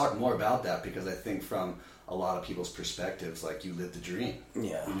 Let's talk more about that, because I think from a lot of people's perspectives, like, you live the dream.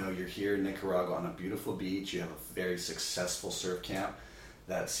 Yeah. You know, you're here in Nicaragua on a beautiful beach. You have a very successful surf camp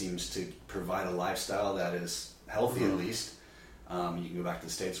that seems to provide a lifestyle that is healthy, at least. You can go back to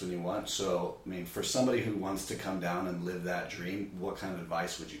the States when you want. So, I mean, for somebody who wants to come down and live that dream, what kind of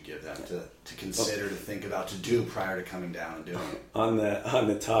advice would you give them to consider, to think about, to do prior to coming down and doing it? On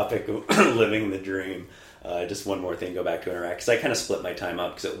the topic of living the dream, just one more thing, go back to Iraq, because I kind of split my time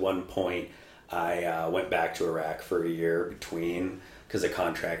up, because at one point I went back to Iraq for a year between, because a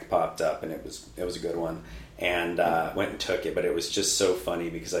contract popped up and it was a good one, and went and took it. But it was just so funny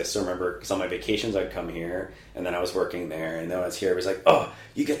because I still remember, because on my vacations I'd come here and then I was working there, and then when I was here it was like, oh,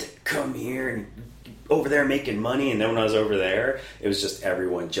 you get to come here and over there making money. And then when I was over there, it was just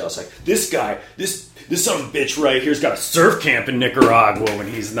everyone jealous, like, this guy, this son of a bitch right here's got a surf camp in Nicaragua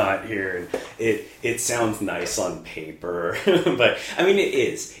when he's not here. And it sounds nice on paper, but I mean,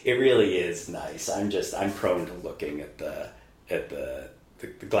 it really is nice. I'm prone to looking at the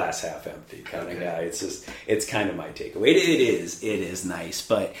glass half empty kind of guy. It's kind of my takeaway. It is nice,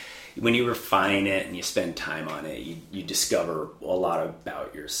 but when you refine it and you spend time on it, you discover a lot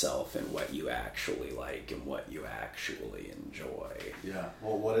about yourself and what you actually like and what you actually enjoy. Yeah.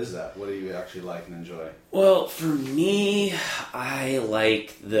 Well, what is that? What do you actually like and enjoy? Well, for me, I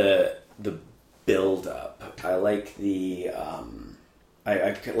like the build up. I like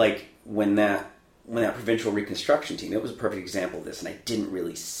I like when that provincial reconstruction team, it was a perfect example of this, and I didn't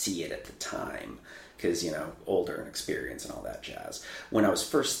really see it at the time because, you know, older and experience and all that jazz. When I was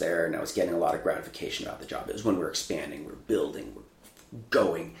first there and I was getting a lot of gratification about the job, it was when we were expanding, we're building, we're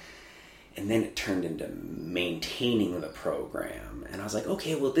going, and then it turned into maintaining the program, and I was like,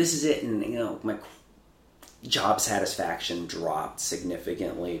 okay, well, this is it. And, you know, my job satisfaction dropped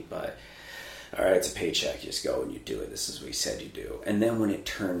significantly, but all right, it's a paycheck. You just go and you do it. This is what you said you do. And then when it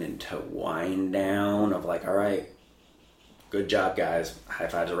turned into wind down of like, all right, good job, guys. High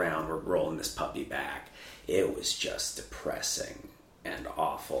fives around. We're rolling this puppy back. It was just depressing and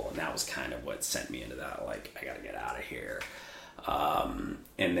awful. And that was kind of what sent me into that, like, I got to get out of here. And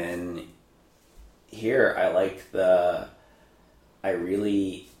then here, I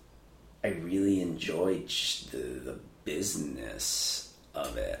really enjoyed the business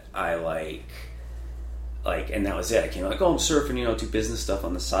of it. I like, and that was it. I came like, I'm surfing, do business stuff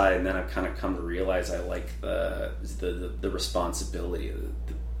on the side, and then I've kind of come to realize I like the responsibility.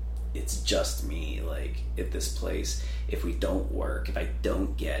 It's just me. Like at this place, if we don't work, if I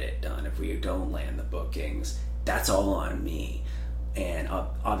don't get it done, if we don't land the bookings, that's all on me. And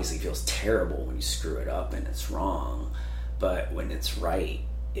obviously, it feels terrible when you screw it up and it's wrong. But when it's right,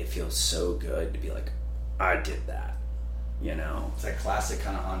 it feels so good to be like, I did that. It's that classic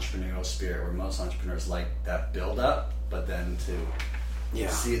kind of entrepreneurial spirit where most entrepreneurs like that build up, but then to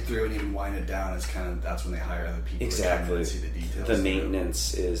see it through and even wind it down is that's when they hire other people exactly to see the details. The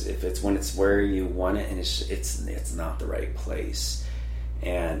maintenance is if it's when it's where you want it and it's not the right place,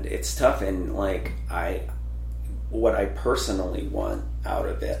 and it's tough. And like what I personally want out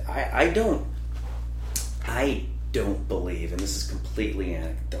of it, I don't believe, and this is completely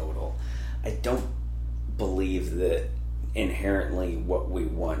anecdotal, I don't believe that inherently what we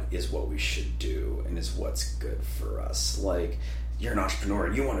want is what we should do and is what's good for us. Like, you're an entrepreneur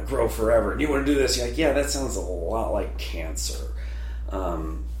and you want to grow forever and you want to do this. You're like, yeah, that sounds a lot like cancer.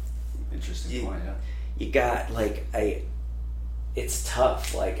 Interesting point, yeah. You got, it's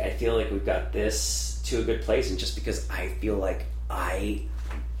tough. Like, I feel like we've got this to a good place, and just because I feel like I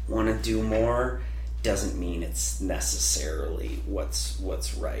want to do more doesn't mean it's necessarily what's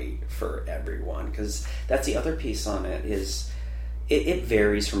right for everyone, because that's the other piece on it is it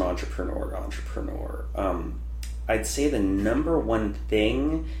varies from entrepreneur to entrepreneur. I'd say the number one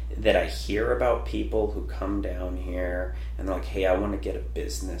thing that I hear about people who come down here and they're like, hey, I want to get a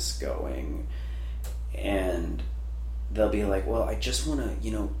business going, and they'll be like, well, I just want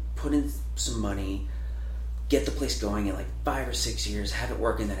to put in some money, get the place going in 5 or 6 years, have it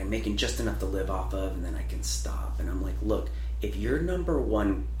working, that I'm making just enough to live off of, and then I can stop. And I'm like, look, if your number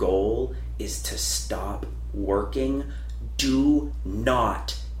one goal is to stop working, do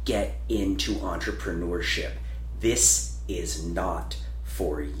not get into entrepreneurship. This is not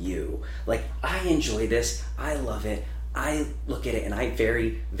for you. I enjoy this. I love it. I look at it and I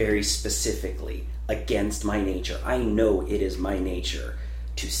very, very specifically, against my nature, I know it is my nature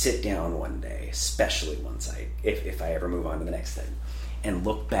to sit down one day, especially once if I ever move on to the next thing, and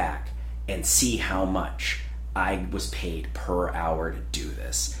look back and see how much I was paid per hour to do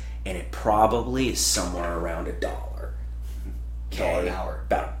this. And it probably is somewhere around $1. Okay? $1 an hour.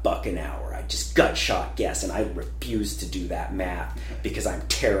 About $1 an hour. I just gut shot guess, and I refuse to do that math because I'm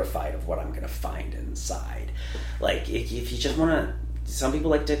terrified of what I'm going to find inside. If you just want to, some people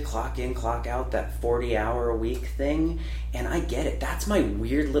like to clock in, clock out, that 40-hour-a-week thing, and I get it. That's my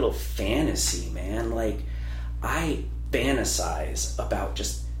weird little fantasy, man. I fantasize about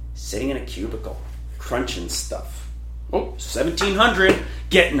just sitting in a cubicle, crunching stuff. 1700,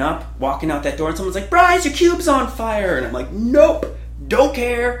 getting up, walking out that door, and someone's like, Bryce, your cube's on fire. And I'm like, nope, don't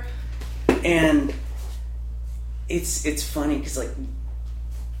care. And it's funny because,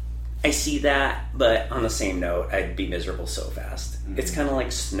 I see that, but on the same note, I'd be miserable so fast. Mm-hmm. It's kind of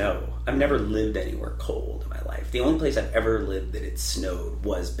like snow. I've never lived anywhere cold in my life. The only place I've ever lived that it snowed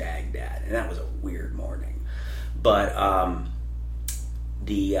was Baghdad, and that was a weird morning. But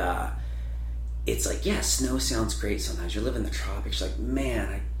it's snow sounds great sometimes. You live in the tropics, you're like,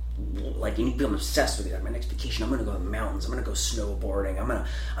 man, you need to become obsessed with it. My next vacation, I'm going to go to the mountains. I'm going to go snowboarding. I'm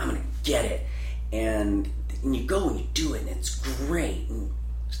going to get it. And you go and you do it, and it's great. And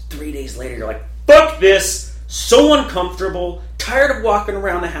 3 days later, you're like, fuck this! So uncomfortable. Tired of walking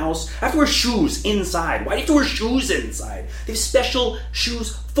around the house. I have to wear shoes inside. Why do you have to wear shoes inside? They have special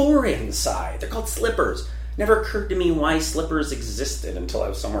shoes for inside. They're called slippers. Never occurred to me why slippers existed until I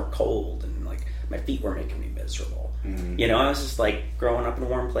was somewhere cold and my feet were making me miserable. Mm-hmm. I was just growing up in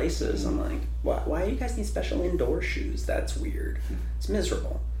warm places. Mm-hmm. I'm like, why do you guys need special indoor shoes? That's weird. It's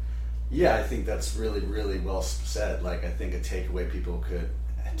miserable. Yeah, I think that's really, really well said. I think a takeaway people could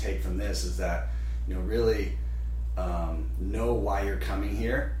take from this is that, really know why you're coming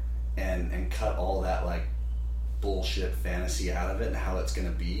here and cut all that bullshit fantasy out of it and how it's going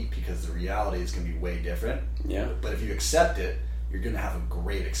to be, because the reality is going to be way different. Yeah. But if you accept it, you're going to have a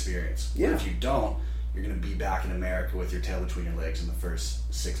great experience. Yeah. But if you don't, you're going to be back in America with your tail between your legs in the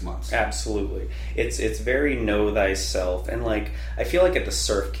first 6 months. Absolutely. It's very know thyself. And like, I feel like at the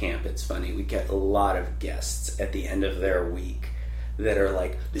surf camp, it's funny, we get a lot of guests at the end of their week that are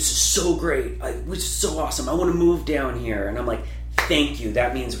like, this is so great, this is so awesome, I want to move down here. And I'm like, thank you,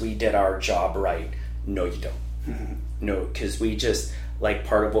 that means we did our job right. No, you don't. No, because we just, like,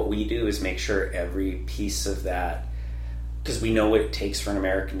 part of what we do is make sure every piece of that, because we know what it takes for an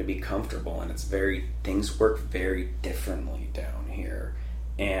American to be comfortable, and things work very differently down here.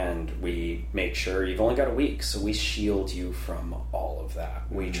 And we make sure you've only got a week, so we shield you from all of that.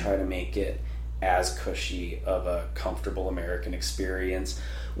 We try to make it as cushy of a comfortable American experience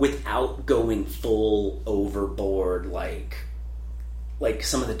without going full overboard, like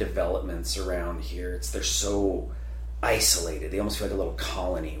some of the developments around here. They're so isolated. They almost feel like a little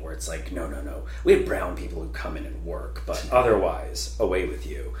colony where it's like, no. We have brown people who come in and work, but otherwise, away with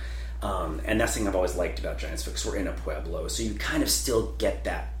you. And that's the thing I've always liked about Giants, because we're in a pueblo, so you kind of still get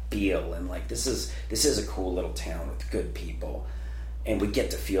that feel, and like, this is a cool little town with good people, and we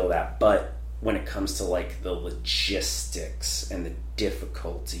get to feel that. But when it comes to like the logistics and the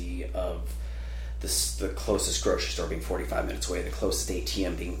difficulty of the closest grocery store being 45 minutes away, the closest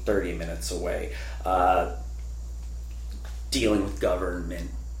ATM being 30 minutes away, dealing with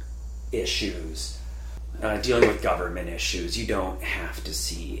government issues, you don't have to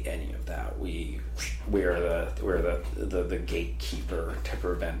see any of that. We're the gatekeeper to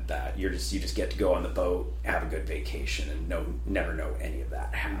prevent that. You just get to go on the boat, have a good vacation, and never know any of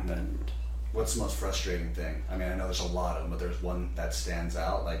that happened. What's the most frustrating thing? I mean, I know there's a lot of them, but there's one that stands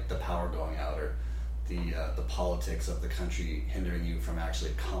out, like the power going out, or the politics of the country hindering you from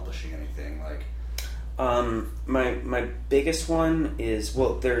actually accomplishing anything. Like, my biggest one is,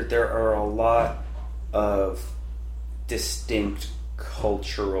 well, there are a lot of distinct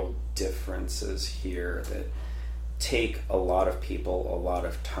cultural differences here that take a lot of people a lot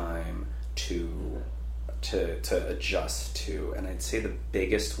of time to adjust to. And I'd say the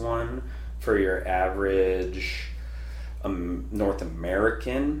biggest one for your average North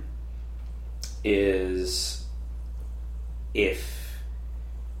American is, if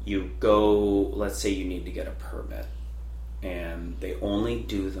you go, let's say you need to get a permit, and they only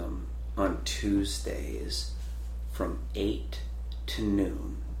do them on Tuesdays from 8 to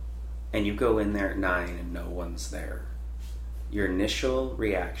noon, and you go in there at 9 and no one's there, your initial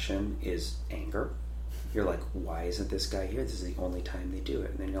reaction is anger. You're like, why isn't this guy here? This is the only time they do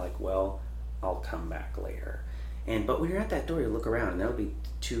it. And then you're like, well, I'll come back later. But when you're at that door, you look around, and there'll be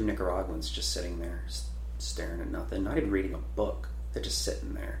 2 Nicaraguans just sitting there staring at nothing, not even reading a book. They're just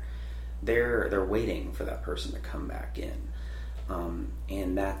sitting there. They're waiting for that person to come back in.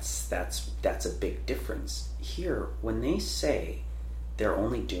 And that's a big difference. Here, when they say they're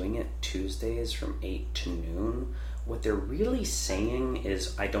only doing it Tuesdays from 8 to noon, what they're really saying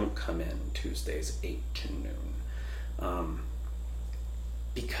is, I don't come in Tuesdays 8 to noon.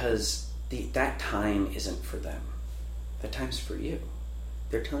 Because that time isn't for them. That time's for you.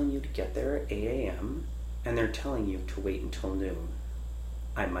 They're telling you to get there at 8 a.m. and they're telling you to wait until noon.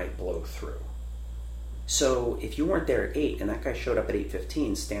 I might blow through. So if you weren't there at 8 and that guy showed up at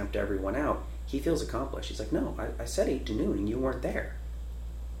 8:15, stamped everyone out, he feels accomplished. He's like, no, I said 8 to noon and you weren't there.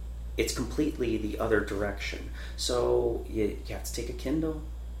 It's completely the other direction. So you have to take a Kindle.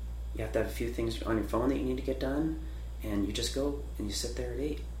 You have to have a few things on your phone that you need to get done. And you just go and you sit there at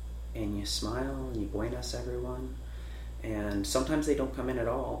 8. And you smile and you buenas everyone. And sometimes they don't come in at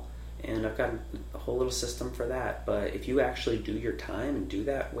all. And I've got a whole little system for that. But if you actually do your time and do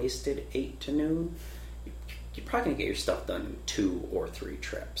that wasted 8 to noon, you're probably going to get your stuff done in 2 or 3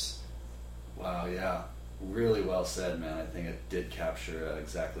 trips. Wow, yeah. Really well said, man. I think it did capture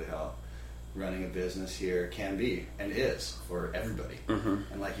exactly how running a business here can be and is for everybody.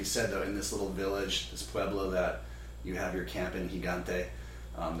 Mm-hmm. And like you said, though, in this little village, this pueblo that you have your camp in, Gigante,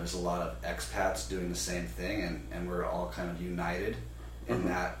 there's a lot of expats doing the same thing, and we're all kind of united in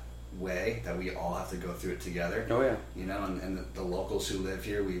that way, that we all have to go through it together. Oh, yeah. You know, and the locals who live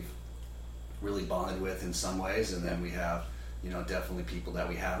here, we've really bonded with in some ways, and then we have, you know, definitely people that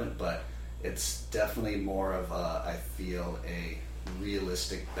we haven't, but it's definitely more of I feel a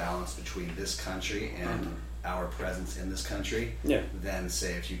realistic balance between this country and our presence in this country than,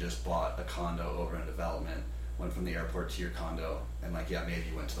 say, if you just bought a condo over in a development, went from the airport to your condo, and like, yeah, maybe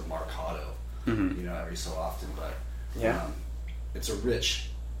you went to the Mercado, you know, every so often, but it's a rich,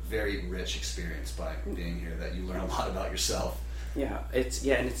 very rich experience by being here, that you learn a lot about yourself. Yeah,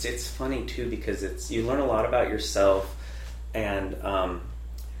 it's funny too, because you learn a lot about yourself, and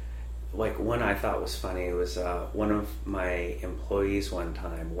like one I thought was funny was one of my employees one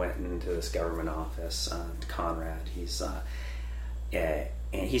time went into this government office, Conrad. He's and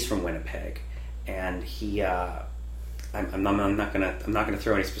he's from Winnipeg, and he. I'm not gonna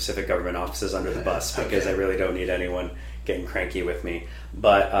throw any specific government offices under the bus because I really don't need anyone getting cranky with me.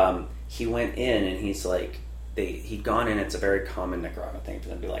 But he went in and he's like, he'd gone in. It's a very common Nicaragua thing for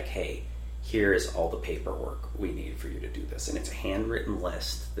them to be like, hey, here is all the paperwork we need for you to do this, and it's a handwritten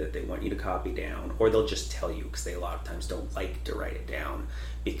list that they want you to copy down, or they'll just tell you because they a lot of times don't like to write it down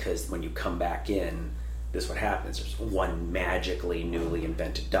because when you come back in. This is what happens. There's one magically newly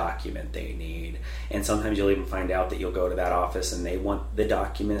invented document they need. And sometimes you'll even find out that you'll go to that office and they want the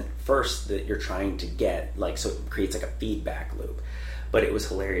document first that you're trying to get, like, so it creates like a feedback loop. But it was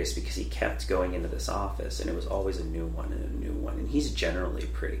hilarious because he kept going into this office and it was always a new one and a new one. And he's generally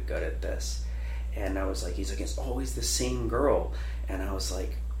pretty good at this. And I was like, he's like, it's always the same girl. And I was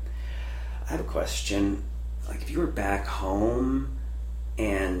like, I have a question. Like, if you were back home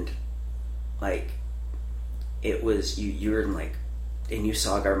and, like, it was you were in like, and you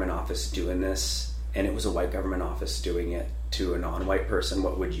saw a government office doing this, and it was a white government office doing it to a non-white person,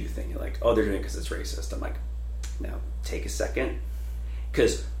 what would you think? You're like, oh, they're doing it because it's racist. I'm like, now take a second,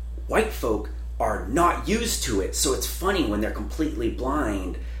 because white folk are not used to it, so it's funny when they're completely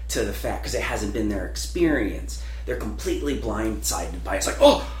blind to the fact because it hasn't been their experience. They're completely blindsided by it. It's like,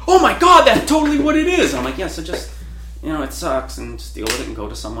 oh my God, that's totally what it is. And I'm like, yeah, so just. You know, it sucks, and just deal with it and go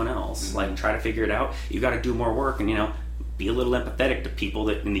to someone else. Mm-hmm. Like, try to figure it out. You got to do more work, and be a little empathetic to people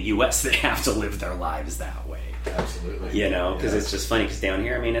that in the U.S. that have to live their lives that way. Absolutely. Because it's just funny. Because down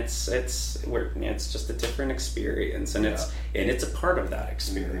here, I mean, it's just a different experience, and it's a part of that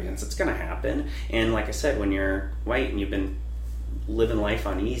experience. Mm-hmm. It's going to happen, and like I said, when you're white and you've been living life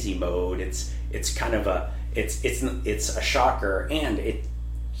on easy mode, it's kind of it's a shocker, and it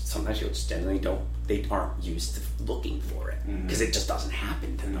sometimes you just generally they aren't used to looking for it because it just doesn't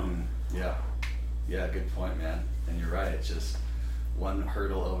happen to them. Yeah, good point, man. And you're right, it's just one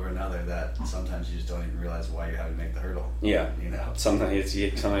hurdle over another that sometimes you just don't even realize why you're having to make the hurdle. Sometimes you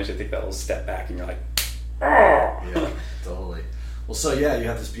take that little step back and you're like, yeah, totally. Well, so you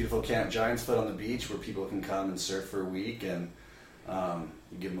have this beautiful Camp Giants Foot on the beach where people can come and surf for a week, and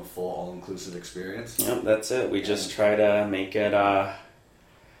you give them a full all-inclusive experience. That's it. We just try to make it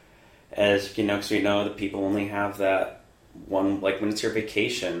as because we know that people only have that one, like when it's your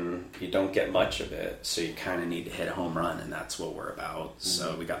vacation, you don't get much of it, so you kind of need to hit a home run, and that's what we're about. Mm-hmm.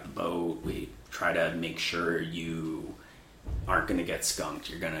 So we got the boat, we try to make sure you aren't going to get skunked.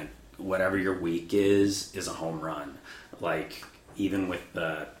 You're going to, whatever your week is a home run. Like, even with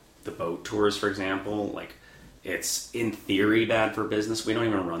the boat tours, for example, like, it's in theory bad for business. We don't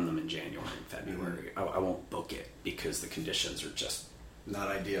even run them in January and February. Mm-hmm. I won't book it because the conditions are just not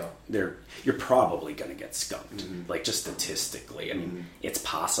ideal. You're probably going to get skunked, like just statistically. I mean, it's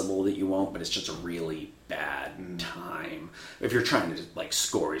possible that you won't, but it's just a really bad time. If you're trying to like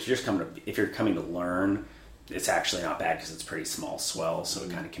score, if you're coming to learn, it's actually not bad because it's pretty small swell, so it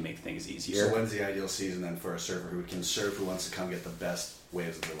kind of can make things easier. So when's the ideal season then for a surfer who can surf, who wants to come get the best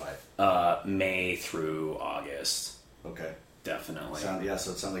waves of their life? May through August. Okay. Definitely. So it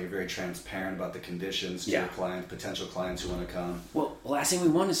sounds like you're very transparent about the conditions to your clients, potential clients who want to come. Well, the last thing we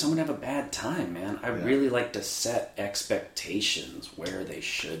want is someone to have a bad time, man. I really like to set expectations where they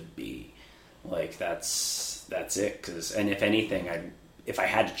should be. Like, that's it. And if anything, if I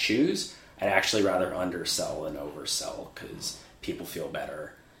had to choose, I'd actually rather undersell than oversell because people feel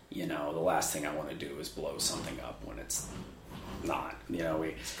better. The last thing I want to do is blow something up when it's not.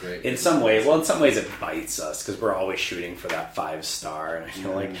 It's great. In some ways it bites us because we're always shooting for that 5-star, and I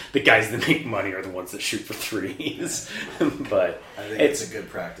feel like the guys that make money are the ones that shoot for 3s. But I think it's a good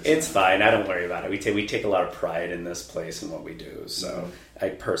practice. It's fine. I don't worry about it. We take a lot of pride in this place and what we do. So I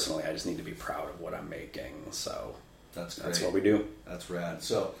just need to be proud of what I'm making. So that's what we do. That's rad.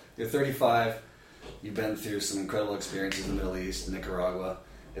 So you're 35. You've been through some incredible experiences in the Middle East, Nicaragua.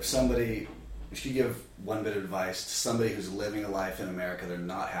 If you give one bit of advice to somebody who's living a life in America they're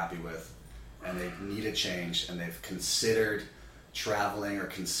not happy with, and they need a change, and they've considered traveling or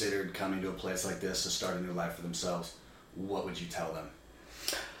considered coming to a place like this to start a new life for themselves, what would you tell them?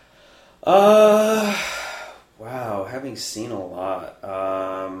 Wow, having seen a lot,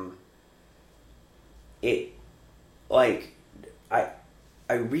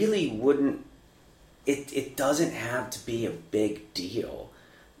 I really wouldn't. It doesn't have to be a big deal.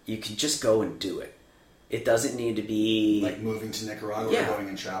 You can just go and do it. It doesn't need to be like moving to Nicaragua or going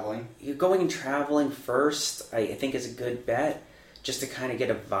and traveling. You're going and traveling first, I think, is a good bet, just to kind of get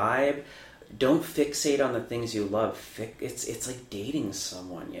a vibe. don't fixate on the things you love. It's like dating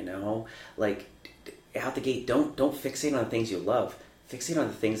someone, you know? Like, out the gate, don't fixate on the things you love. Fixate on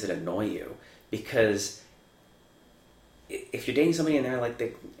the things that annoy you. Because if you're dating somebody and they're like,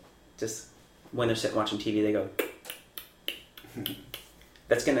 they just, when they're sitting watching TV, they go,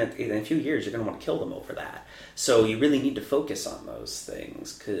 that's going to, in a few years, you're going to want to kill them over that. So you really need to focus on those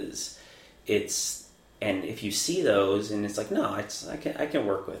things, because and if you see those and it's like, no, I can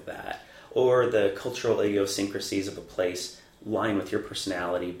work with that. Or the cultural idiosyncrasies of a place line with your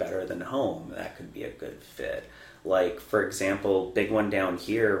personality better than home, that could be a good fit. Like, for example, big one down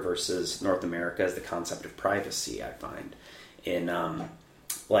here versus North America is the concept of privacy, I find.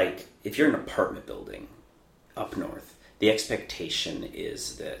 Like, if you're in an apartment building up north, the expectation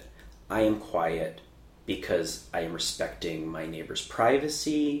is that I am quiet because I am respecting my neighbor's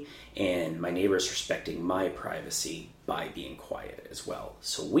privacy, and my neighbor is respecting my privacy by being quiet as well.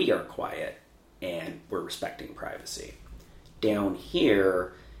 So we are quiet, and we're respecting privacy. Down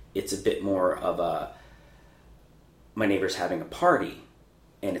here, it's a bit more of my neighbor's having a party,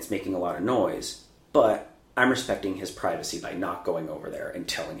 and it's making a lot of noise, but I'm respecting his privacy by not going over there and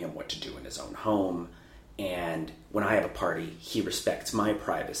telling him what to do in his own home. And when I have a party, he respects my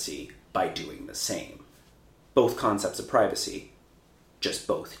privacy by doing the same. Both concepts of privacy, just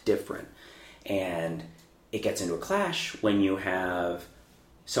both different. And it gets into a clash when you have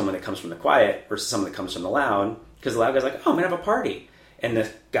someone that comes from the quiet versus someone that comes from the loud, because the loud guy's like, oh, I'm going to have a party. And the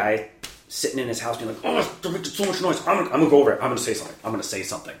guy sitting in his house being like, oh, they're making so much noise. I'm going to go over it. I'm going to say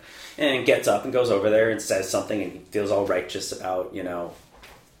something. And gets up and goes over there and says something, and he feels all righteous about,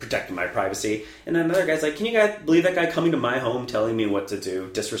 protecting my privacy. And then another guy's like, can you guys believe that guy coming to my home telling me what to do,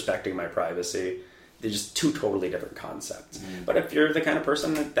 disrespecting my privacy? They're just two totally different concepts. Mm. But if you're the kind of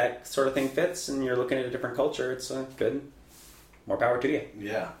person that sort of thing fits and you're looking at a different culture, it's good. More power to you.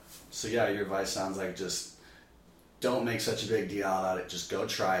 Yeah. So your advice sounds like just don't make such a big deal out of it. Just go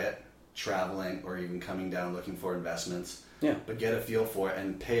try it, traveling or even coming down looking for investments. Yeah. But get a feel for it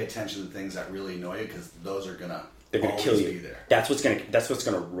and pay attention to things that really annoy you, because those are they're gonna kill you. Be there. That's what's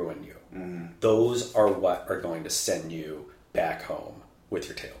gonna ruin you. Mm-hmm. Those are what are going to send you back home with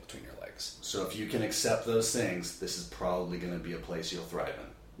your tail between your legs. So if you can accept those things, this is probably going to be a place you'll thrive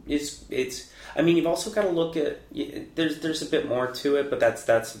in. It's. I mean, you've also got to look at. There's a bit more to it, but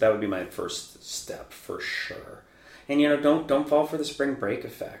that would be my first step for sure. And don't fall for the spring break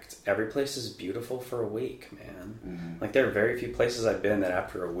effect. Every place is beautiful for a week, man. Mm-hmm. Like, there are very few places I've been that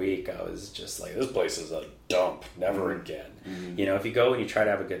after a week I was just like, this place is a dump, never again. Mm-hmm. If you go and you try to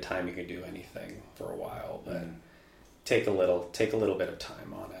have a good time, you can do anything for a while, but take a little bit of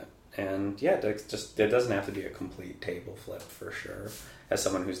time on it. And yeah, it doesn't have to be a complete table flip for sure. As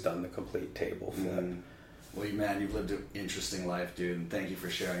someone who's done the complete table flip. Well, you've lived an interesting life, dude, and thank you for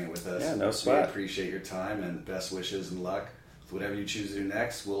sharing it with us. Yeah, no sweat. We appreciate your time, and best wishes and luck with whatever you choose to do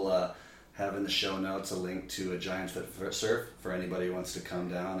next. We'll have in the show notes a link to a Giants Fit Surf for anybody who wants to come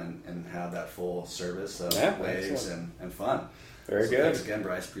down and have that full service of waves and fun. Very good. Thanks again,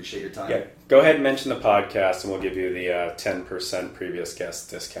 Bryce. Appreciate your time. Yeah, go ahead and mention the podcast, and we'll give you the 10% previous guest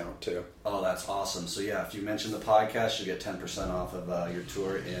discount, too. Oh, that's awesome. So, yeah, if you mention the podcast, you'll get 10% off of your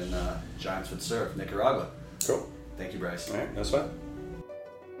tour in Giants Fit Surf, Nicaragua. Cool. Thank you, Bryce. All right, no sweat.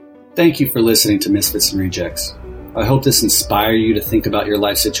 Thank you for listening to Misfits and Rejects. I hope this inspired you to think about your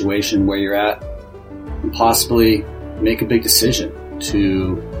life situation, where you're at, and possibly make a big decision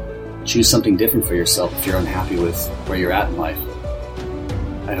to choose something different for yourself if you're unhappy with where you're at in life.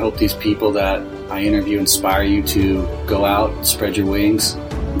 I hope these people that I interview inspire you to go out, spread your wings,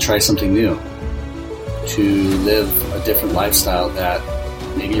 and try something new. To live a different lifestyle that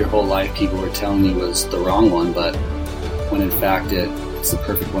maybe your whole life people were telling you was the wrong one, but when in fact it's the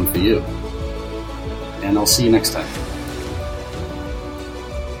perfect one for you. And I'll see you next time.